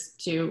ideas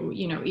to,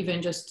 you know,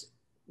 even just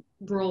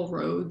rural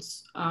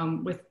roads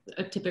with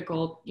a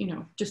typical, you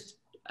know, just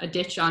a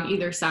ditch on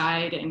either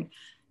side, and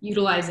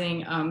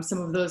utilizing some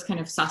of those kind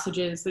of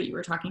sausages that you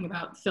were talking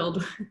about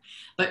filled,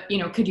 but, you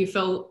know, could you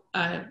fill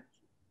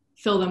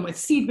them with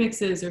seed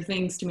mixes or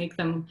things to make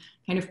them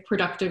kind of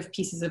productive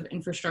pieces of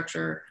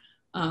infrastructure?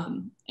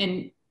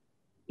 And,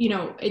 you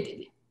know,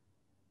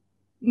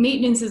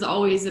 maintenance is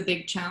always a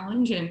big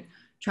challenge, and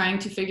trying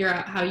to figure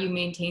out how you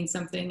maintain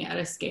something at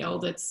a scale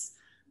that's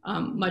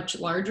much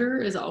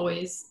larger is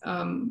always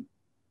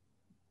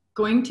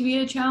going to be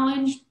a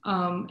challenge.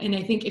 And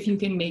I think if you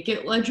can make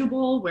it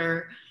legible,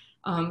 where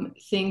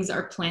things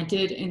are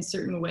planted in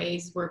certain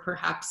ways where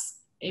perhaps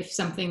if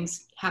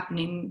something's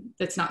happening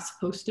that's not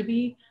supposed to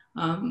be,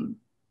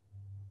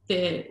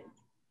 the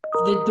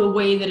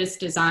way that it's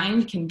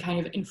designed can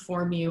kind of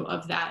inform you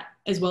of that,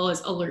 as well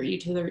as alert you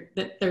to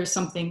that there's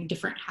something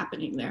different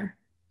happening there.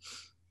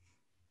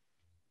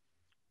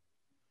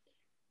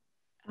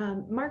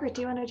 Margaret,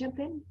 do you want to jump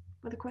in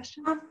with a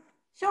question?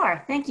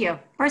 Sure, thank you.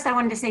 First, I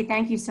wanted to say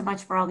thank you so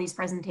much for all these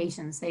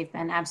presentations. They've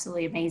been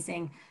absolutely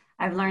amazing.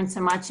 I've learned so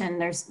much, and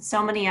there's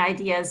so many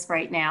ideas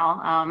right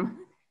now, a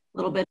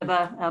little bit of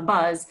a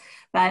buzz,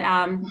 but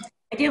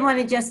I did want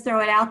to just throw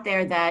it out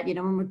there that, you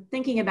know, when we're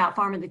thinking about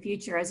Farm of the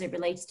Future as it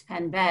relates to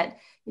Penn Vet,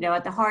 you know,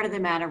 at the heart of the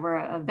matter, we're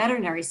a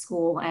veterinary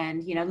school,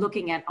 and, you know,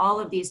 looking at all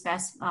of these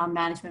best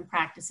management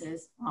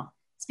practices. Well,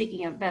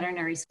 speaking of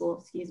veterinary school,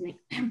 excuse me,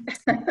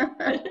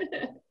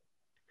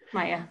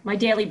 my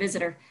daily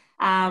visitor.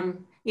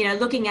 You know,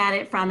 looking at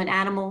it from an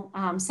animal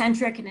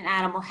centric and an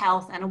animal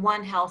health and a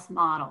One Health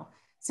model.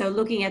 So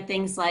looking at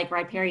things like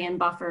riparian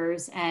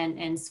buffers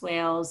and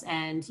swales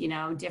and, you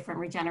know, different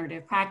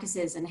regenerative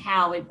practices and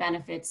how it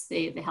benefits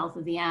the health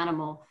of the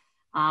animal.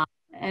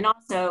 And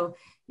also,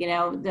 you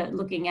know,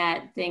 looking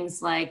at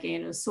things like, you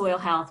know, soil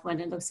health, when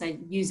it looks like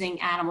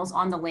using animals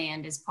on the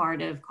land as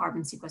part of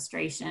carbon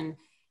sequestration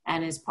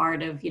and as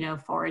part of, you know,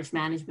 forage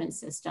management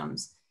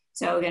systems.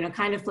 So, you know,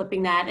 kind of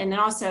flipping that, and then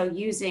also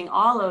using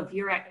all of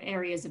your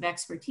areas of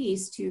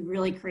expertise to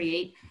really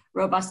create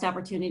robust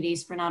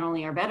opportunities for not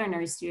only our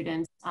veterinary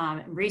students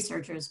and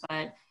researchers,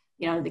 but,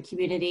 you know, the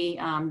community,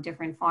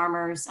 different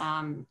farmers,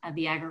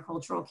 the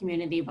agricultural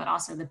community, but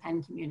also the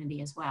Penn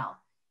community as well.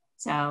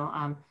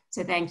 So,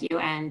 so thank you.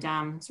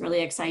 And it's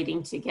really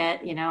exciting to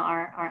get, you know,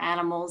 our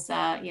animals,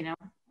 you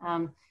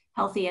know,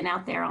 healthy and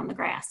out there on the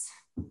grass.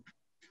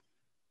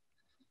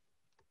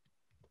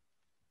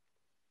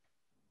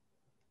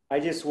 I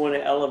just want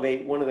to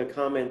elevate one of the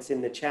comments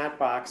in the chat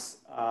box.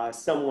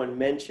 Someone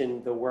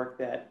mentioned the work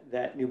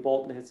that New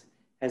Bolton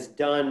has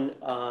done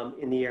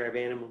in the area of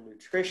animal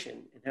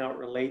nutrition and how it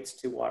relates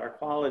to water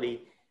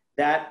quality.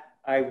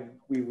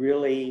 We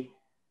really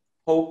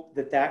hope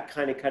that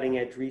kind of cutting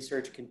edge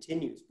research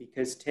continues,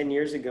 because 10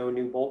 years ago,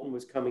 New Bolton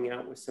was coming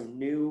out with some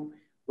new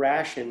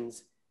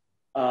rations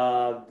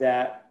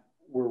that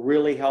were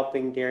really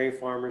helping dairy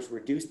farmers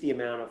reduce the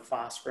amount of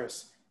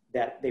phosphorus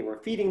that they were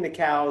feeding the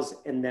cows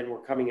and then were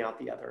coming out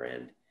the other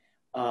end,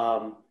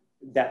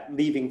 that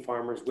leaving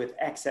farmers with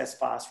excess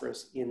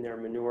phosphorus in their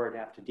manure to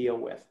have to deal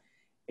with.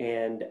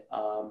 And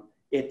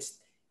it's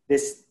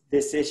this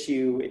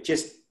issue, it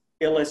just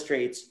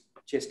illustrates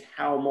just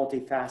how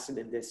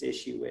multifaceted this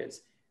issue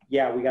is.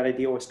 Yeah, we got to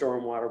deal with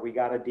stormwater, we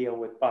got to deal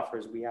with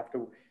buffers, we have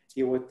to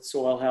deal with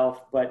soil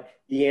health, but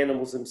the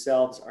animals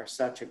themselves are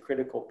such a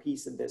critical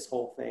piece of this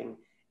whole thing.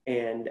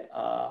 And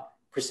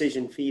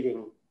precision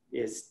feeding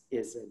is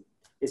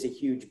a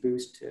huge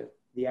boost to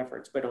the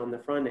efforts, but on the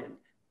front end,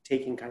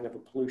 taking kind of a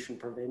pollution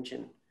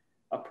prevention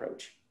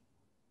approach.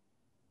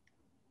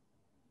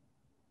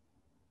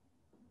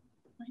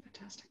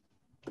 Fantastic.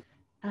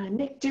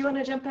 Nick, do you want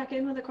to jump back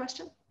in with a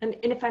question? And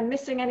if I'm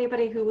missing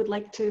anybody who would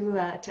like to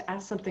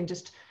ask something,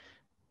 just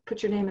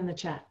put your name in the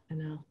chat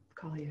and I'll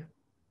call you.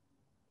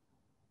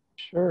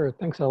 Sure,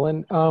 thanks,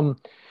 Ellen.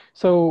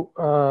 So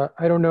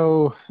I don't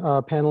know,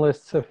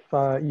 panelists, if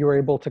you were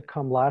able to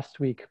come last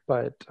week,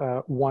 but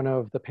one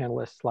of the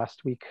panelists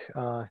last week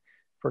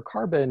for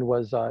Carbon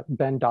was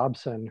Ben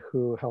Dobson,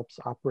 who helps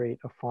operate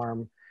a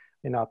farm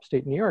in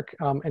upstate New York.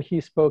 And he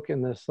spoke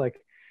in this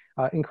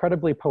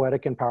incredibly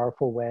poetic and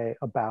powerful way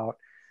about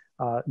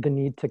the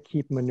need to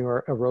keep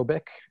manure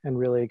aerobic and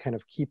really kind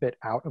of keep it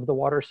out of the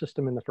water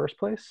system in the first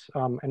place,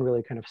 and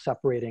really kind of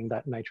separating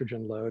that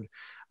nitrogen load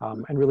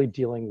and really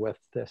dealing with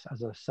this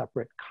as a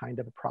separate kind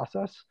of a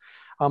process.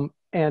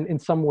 And in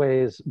some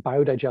ways,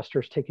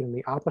 biodigesters taking in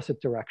the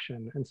opposite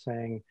direction and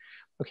saying,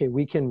 okay,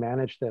 we can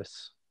manage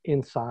this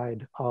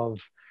inside of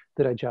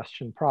the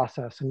digestion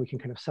process and we can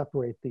kind of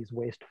separate these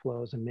waste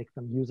flows and make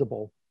them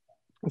usable.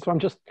 And so I'm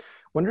just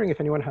wondering if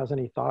anyone has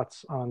any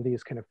thoughts on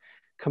these kind of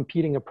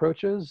competing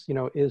approaches. You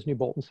know, is New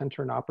Bolton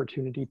Center an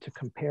opportunity to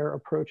compare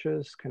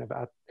approaches kind of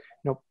at,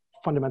 you know,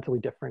 fundamentally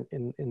different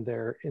in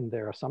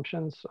their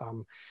assumptions?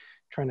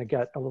 Trying to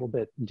get a little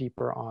bit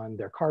deeper on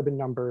their carbon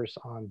numbers,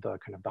 on the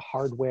kind of the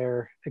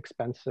hardware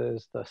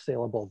expenses, the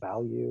saleable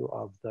value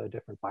of the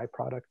different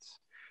byproducts,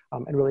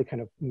 and really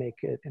kind of make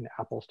it an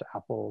apples to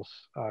apples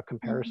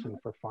comparison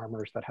for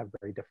farmers that have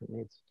very different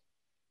needs.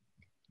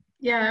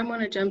 Yeah, I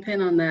want to jump in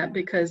on that,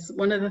 because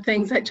one of the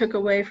things I took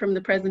away from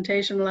the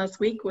presentation last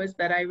week was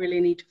that I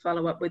really need to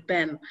follow up with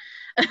Ben.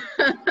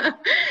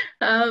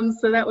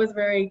 So that was a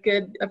very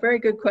good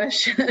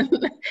question.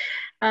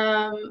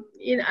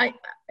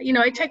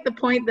 I take the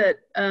point that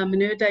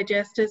manure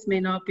digesters may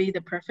not be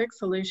the perfect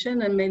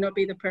solution and may not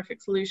be the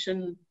perfect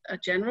solution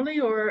generally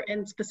or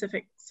in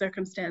specific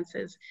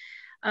circumstances.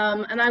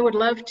 And I would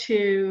love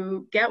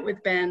to get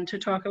with Ben to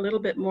talk a little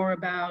bit more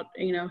about,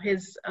 you know,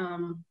 his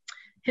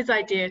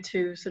idea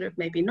to sort of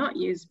maybe not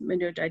use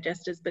manure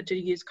digesters, but to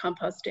use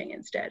composting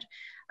instead.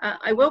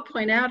 I will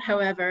point out,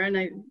 however, and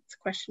it's a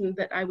question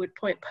that I would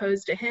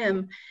pose to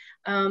him,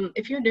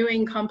 if you're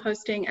doing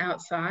composting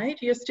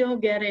outside, you're still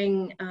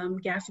getting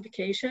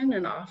gasification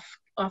and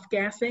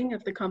off-gassing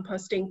of the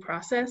composting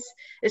process.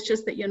 It's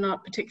just that you're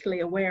not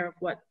particularly aware of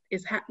what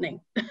is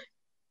happening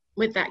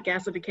with that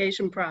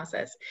gasification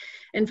process.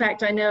 In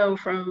fact, I know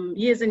from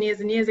years and years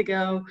and years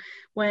ago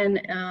when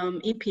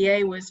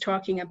EPA was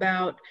talking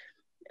about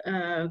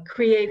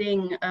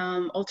creating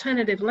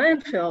alternative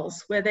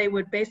landfills where they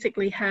would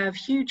basically have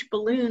huge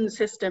balloon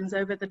systems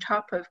over the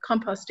top of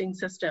composting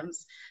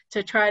systems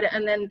to try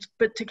to,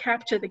 but to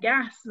capture the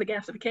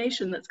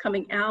gasification that's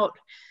coming out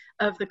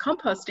of the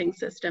composting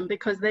system,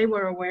 because they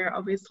were aware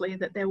obviously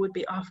that there would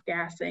be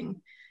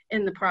off-gassing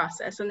in the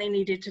process and they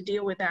needed to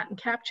deal with that and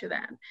capture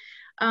that.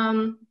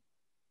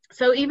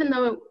 So even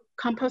though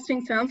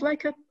composting sounds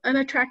like an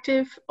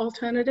attractive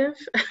alternative,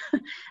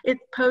 it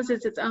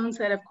poses its own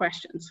set of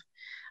questions.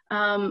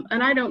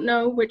 And I don't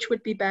know which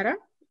would be better.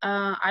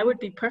 I would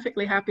be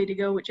perfectly happy to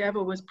go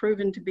whichever was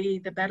proven to be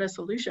the better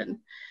solution.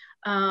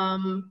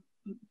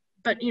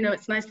 But, you know,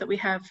 it's nice that we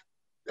have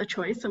a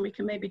choice and we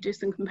can maybe do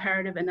some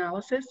comparative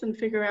analysis and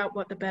figure out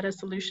what the better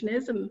solution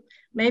is. And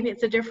maybe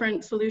it's a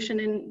different solution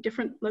in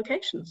different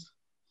locations.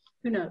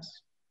 Who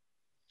knows?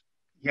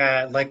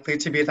 Yeah, likely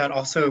to be that.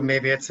 Also,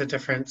 maybe it's a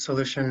different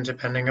solution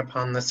depending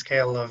upon the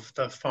scale of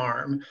the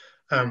farm,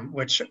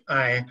 which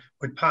I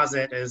would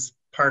posit is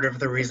part of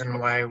the reason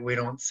why we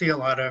don't see a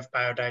lot of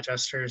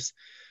biodigesters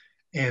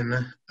in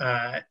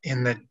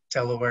the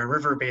Delaware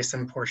River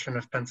Basin portion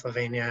of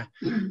Pennsylvania.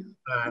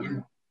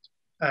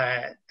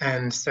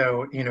 And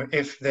so, you know,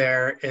 if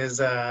there is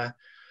where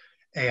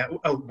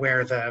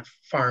the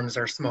farms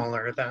are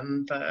smaller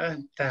than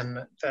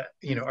the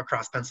you know,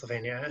 across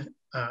Pennsylvania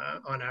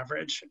on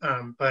average,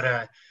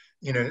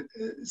 you know,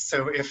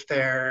 so if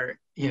there,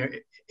 you know,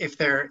 if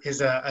there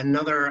is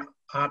another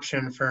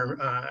option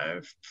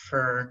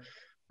for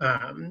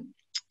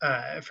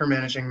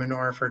managing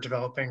manure, for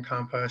developing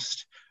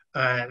compost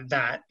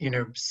that, you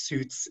know,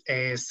 suits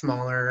a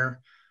smaller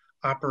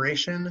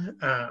operation,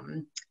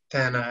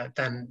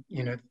 then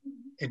you know,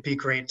 it'd be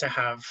great to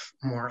have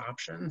more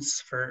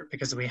options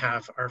because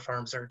our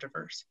farms are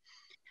diverse.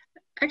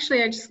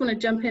 Actually, I just want to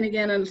jump in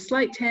again on a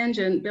slight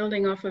tangent,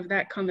 building off of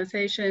that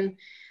conversation.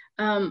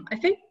 I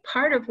think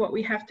part of what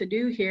we have to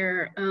do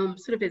here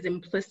sort of is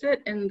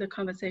implicit in the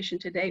conversation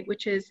today,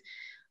 which is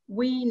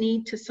we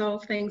need to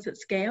solve things at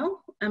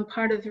scale. And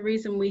part of the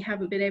reason we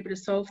haven't been able to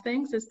solve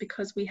things is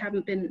because we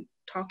haven't been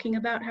talking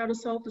about how to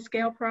solve the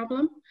scale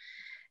problem.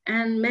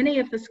 And many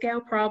of the scale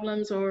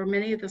problems, or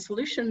many of the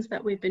solutions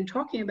that we've been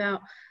talking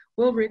about,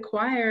 will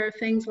require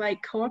things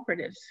like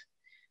cooperatives,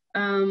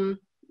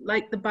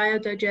 like the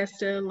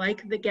biodigester,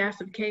 like the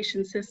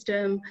gasification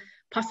system,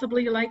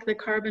 possibly like the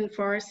carbon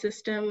forest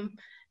system.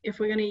 If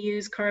we're going to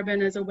use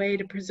carbon as a way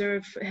to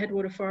preserve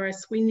headwater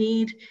forests, we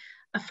need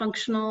a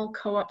functional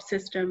co-op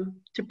system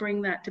to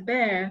bring that to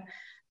bear.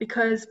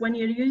 Because when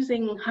you're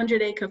using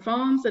 100-acre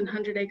farms and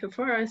 100-acre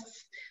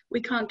forests, we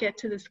can't get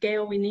to the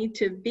scale we need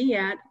to be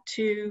at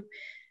to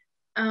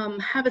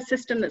have a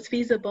system that's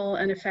feasible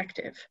and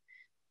effective.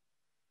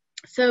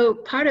 So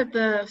part of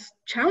the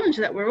challenge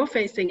that we're all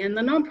facing, and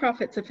the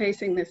nonprofits are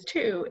facing this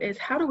too, is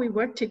how do we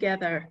work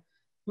together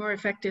more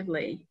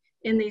effectively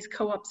in these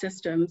co-op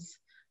systems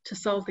to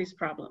solve these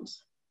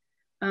problems?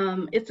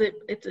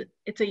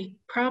 It's a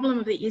problem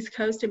of the East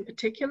Coast in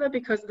particular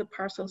because of the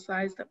parcel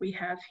size that we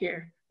have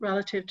here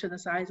relative to the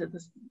size of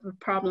the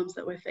problems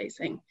that we're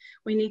facing.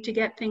 We need to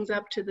get things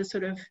up to the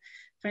sort of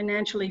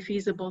financially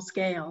feasible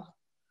scale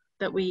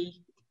that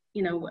we,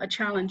 you know, a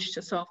challenge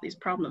to solve these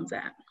problems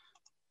at.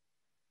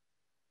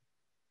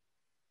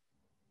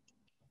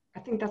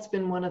 I think that's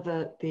been one of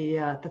the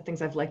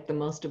things I've liked the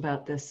most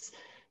about this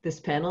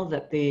panel,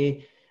 that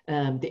the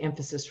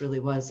emphasis really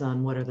was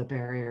on what are the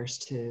barriers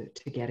to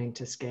getting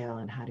to scale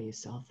and how do you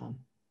solve them.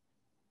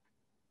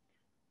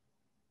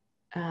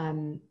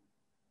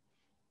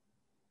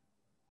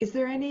 Is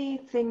there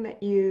anything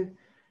that you,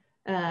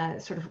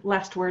 sort of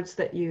last words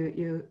that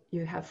you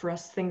have for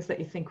us, things that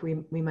you think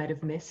we might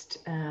have missed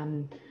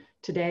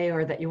today,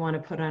 or that you want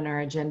to put on our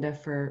agenda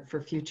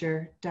for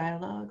future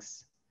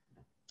dialogues?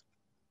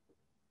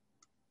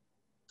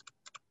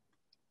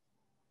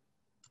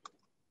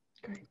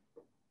 Great.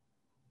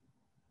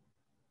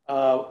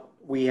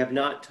 We have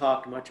not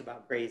talked much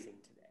about grazing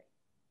today.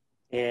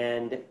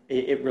 And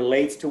it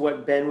relates to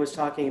what Ben was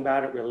talking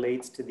about. It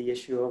relates to the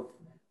issue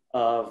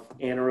of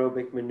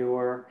anaerobic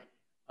manure.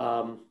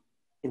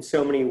 In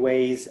so many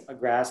ways, a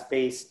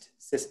grass-based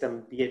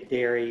system, be it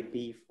dairy,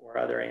 beef, or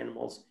other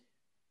animals,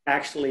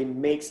 actually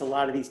makes a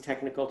lot of these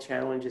technical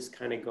challenges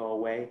kind of go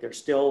away. There's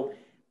still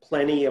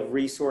plenty of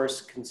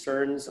resource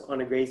concerns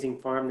on a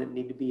grazing farm that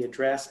need to be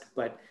addressed,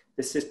 but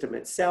the system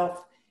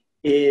itself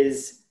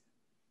is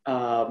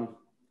a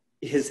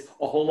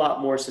whole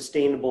lot more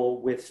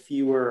sustainable with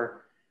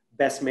fewer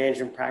best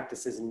management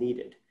practices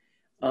needed.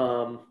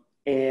 So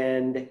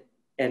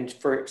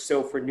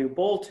for New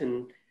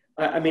Bolton,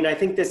 I mean, I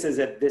think this is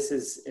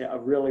a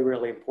really,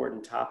 really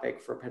important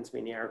topic for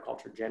Pennsylvania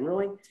agriculture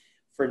generally.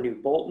 For New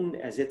Bolton,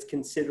 as it's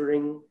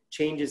considering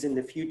changes in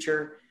the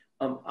future,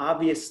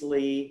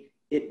 obviously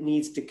it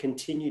needs to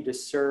continue to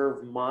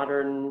serve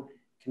modern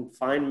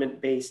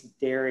confinement-based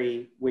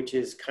dairy, which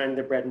is kind of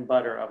the bread and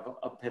butter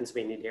of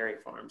Pennsylvania dairy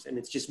farms. And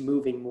it's just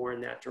moving more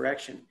in that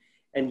direction.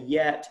 And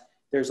yet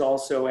there's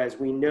also, as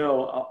we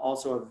know,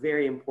 also a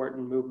very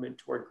important movement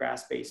toward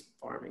grass-based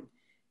farming.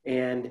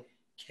 And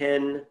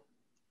can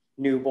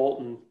New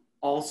Bolton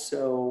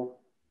also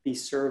be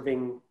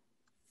serving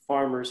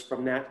farmers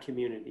from that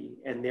community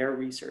and their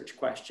research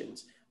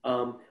questions?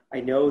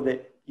 I know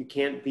that you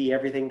can't be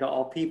everything to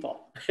all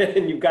people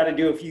and you've got to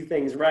do a few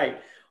things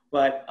right,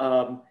 but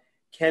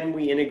can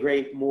we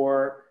integrate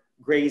more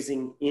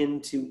grazing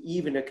into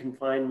even a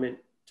confinement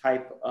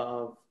type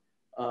of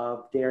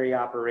dairy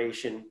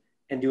operation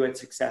and do it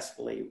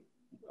successfully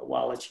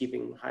while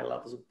achieving high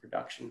levels of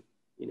production?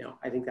 You know,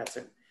 I think that's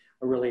a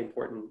really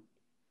important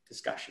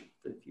discussion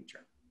for the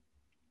future.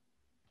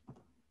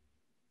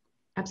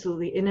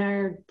 Absolutely. In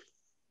our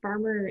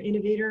Farmer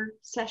Innovator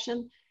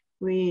session,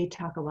 we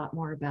talk a lot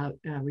more about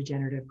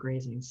regenerative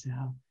grazing, so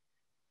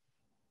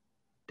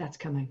that's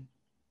coming.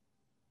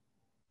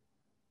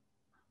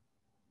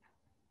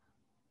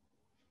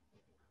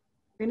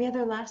 Any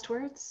other last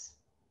words?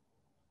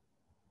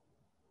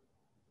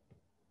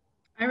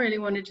 I really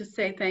wanted to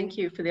say thank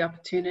you for the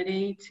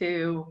opportunity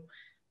to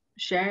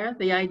share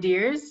the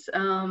ideas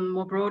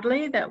more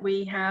broadly that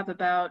we have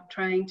about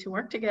trying to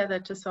work together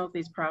to solve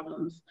these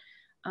problems.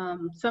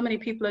 So many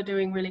people are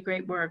doing really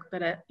great work,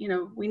 but you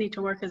know, we need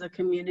to work as a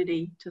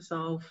community to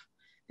solve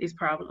these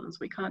problems.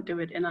 We can't do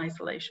it in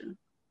isolation.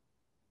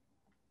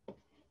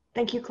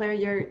 Thank you, Claire.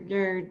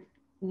 Your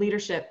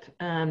leadership,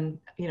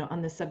 you know,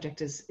 on this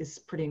subject is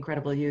pretty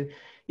incredible. You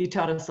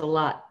taught us a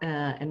lot,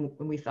 and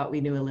we thought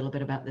we knew a little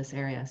bit about this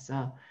area.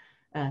 So,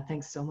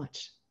 thanks so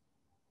much.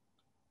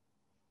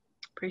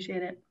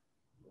 Appreciate it.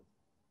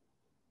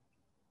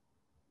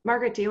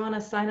 Margaret, do you want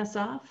to sign us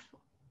off?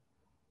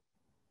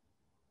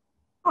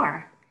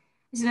 Sure.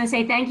 I was going to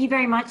say thank you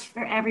very much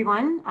for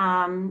everyone.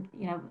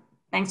 You know,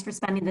 thanks for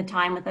spending the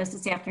time with us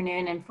this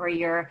afternoon and for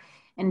your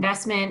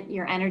investment,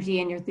 your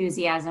energy, and your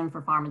enthusiasm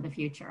for Farm of the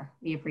Future.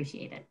 We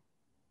appreciate it.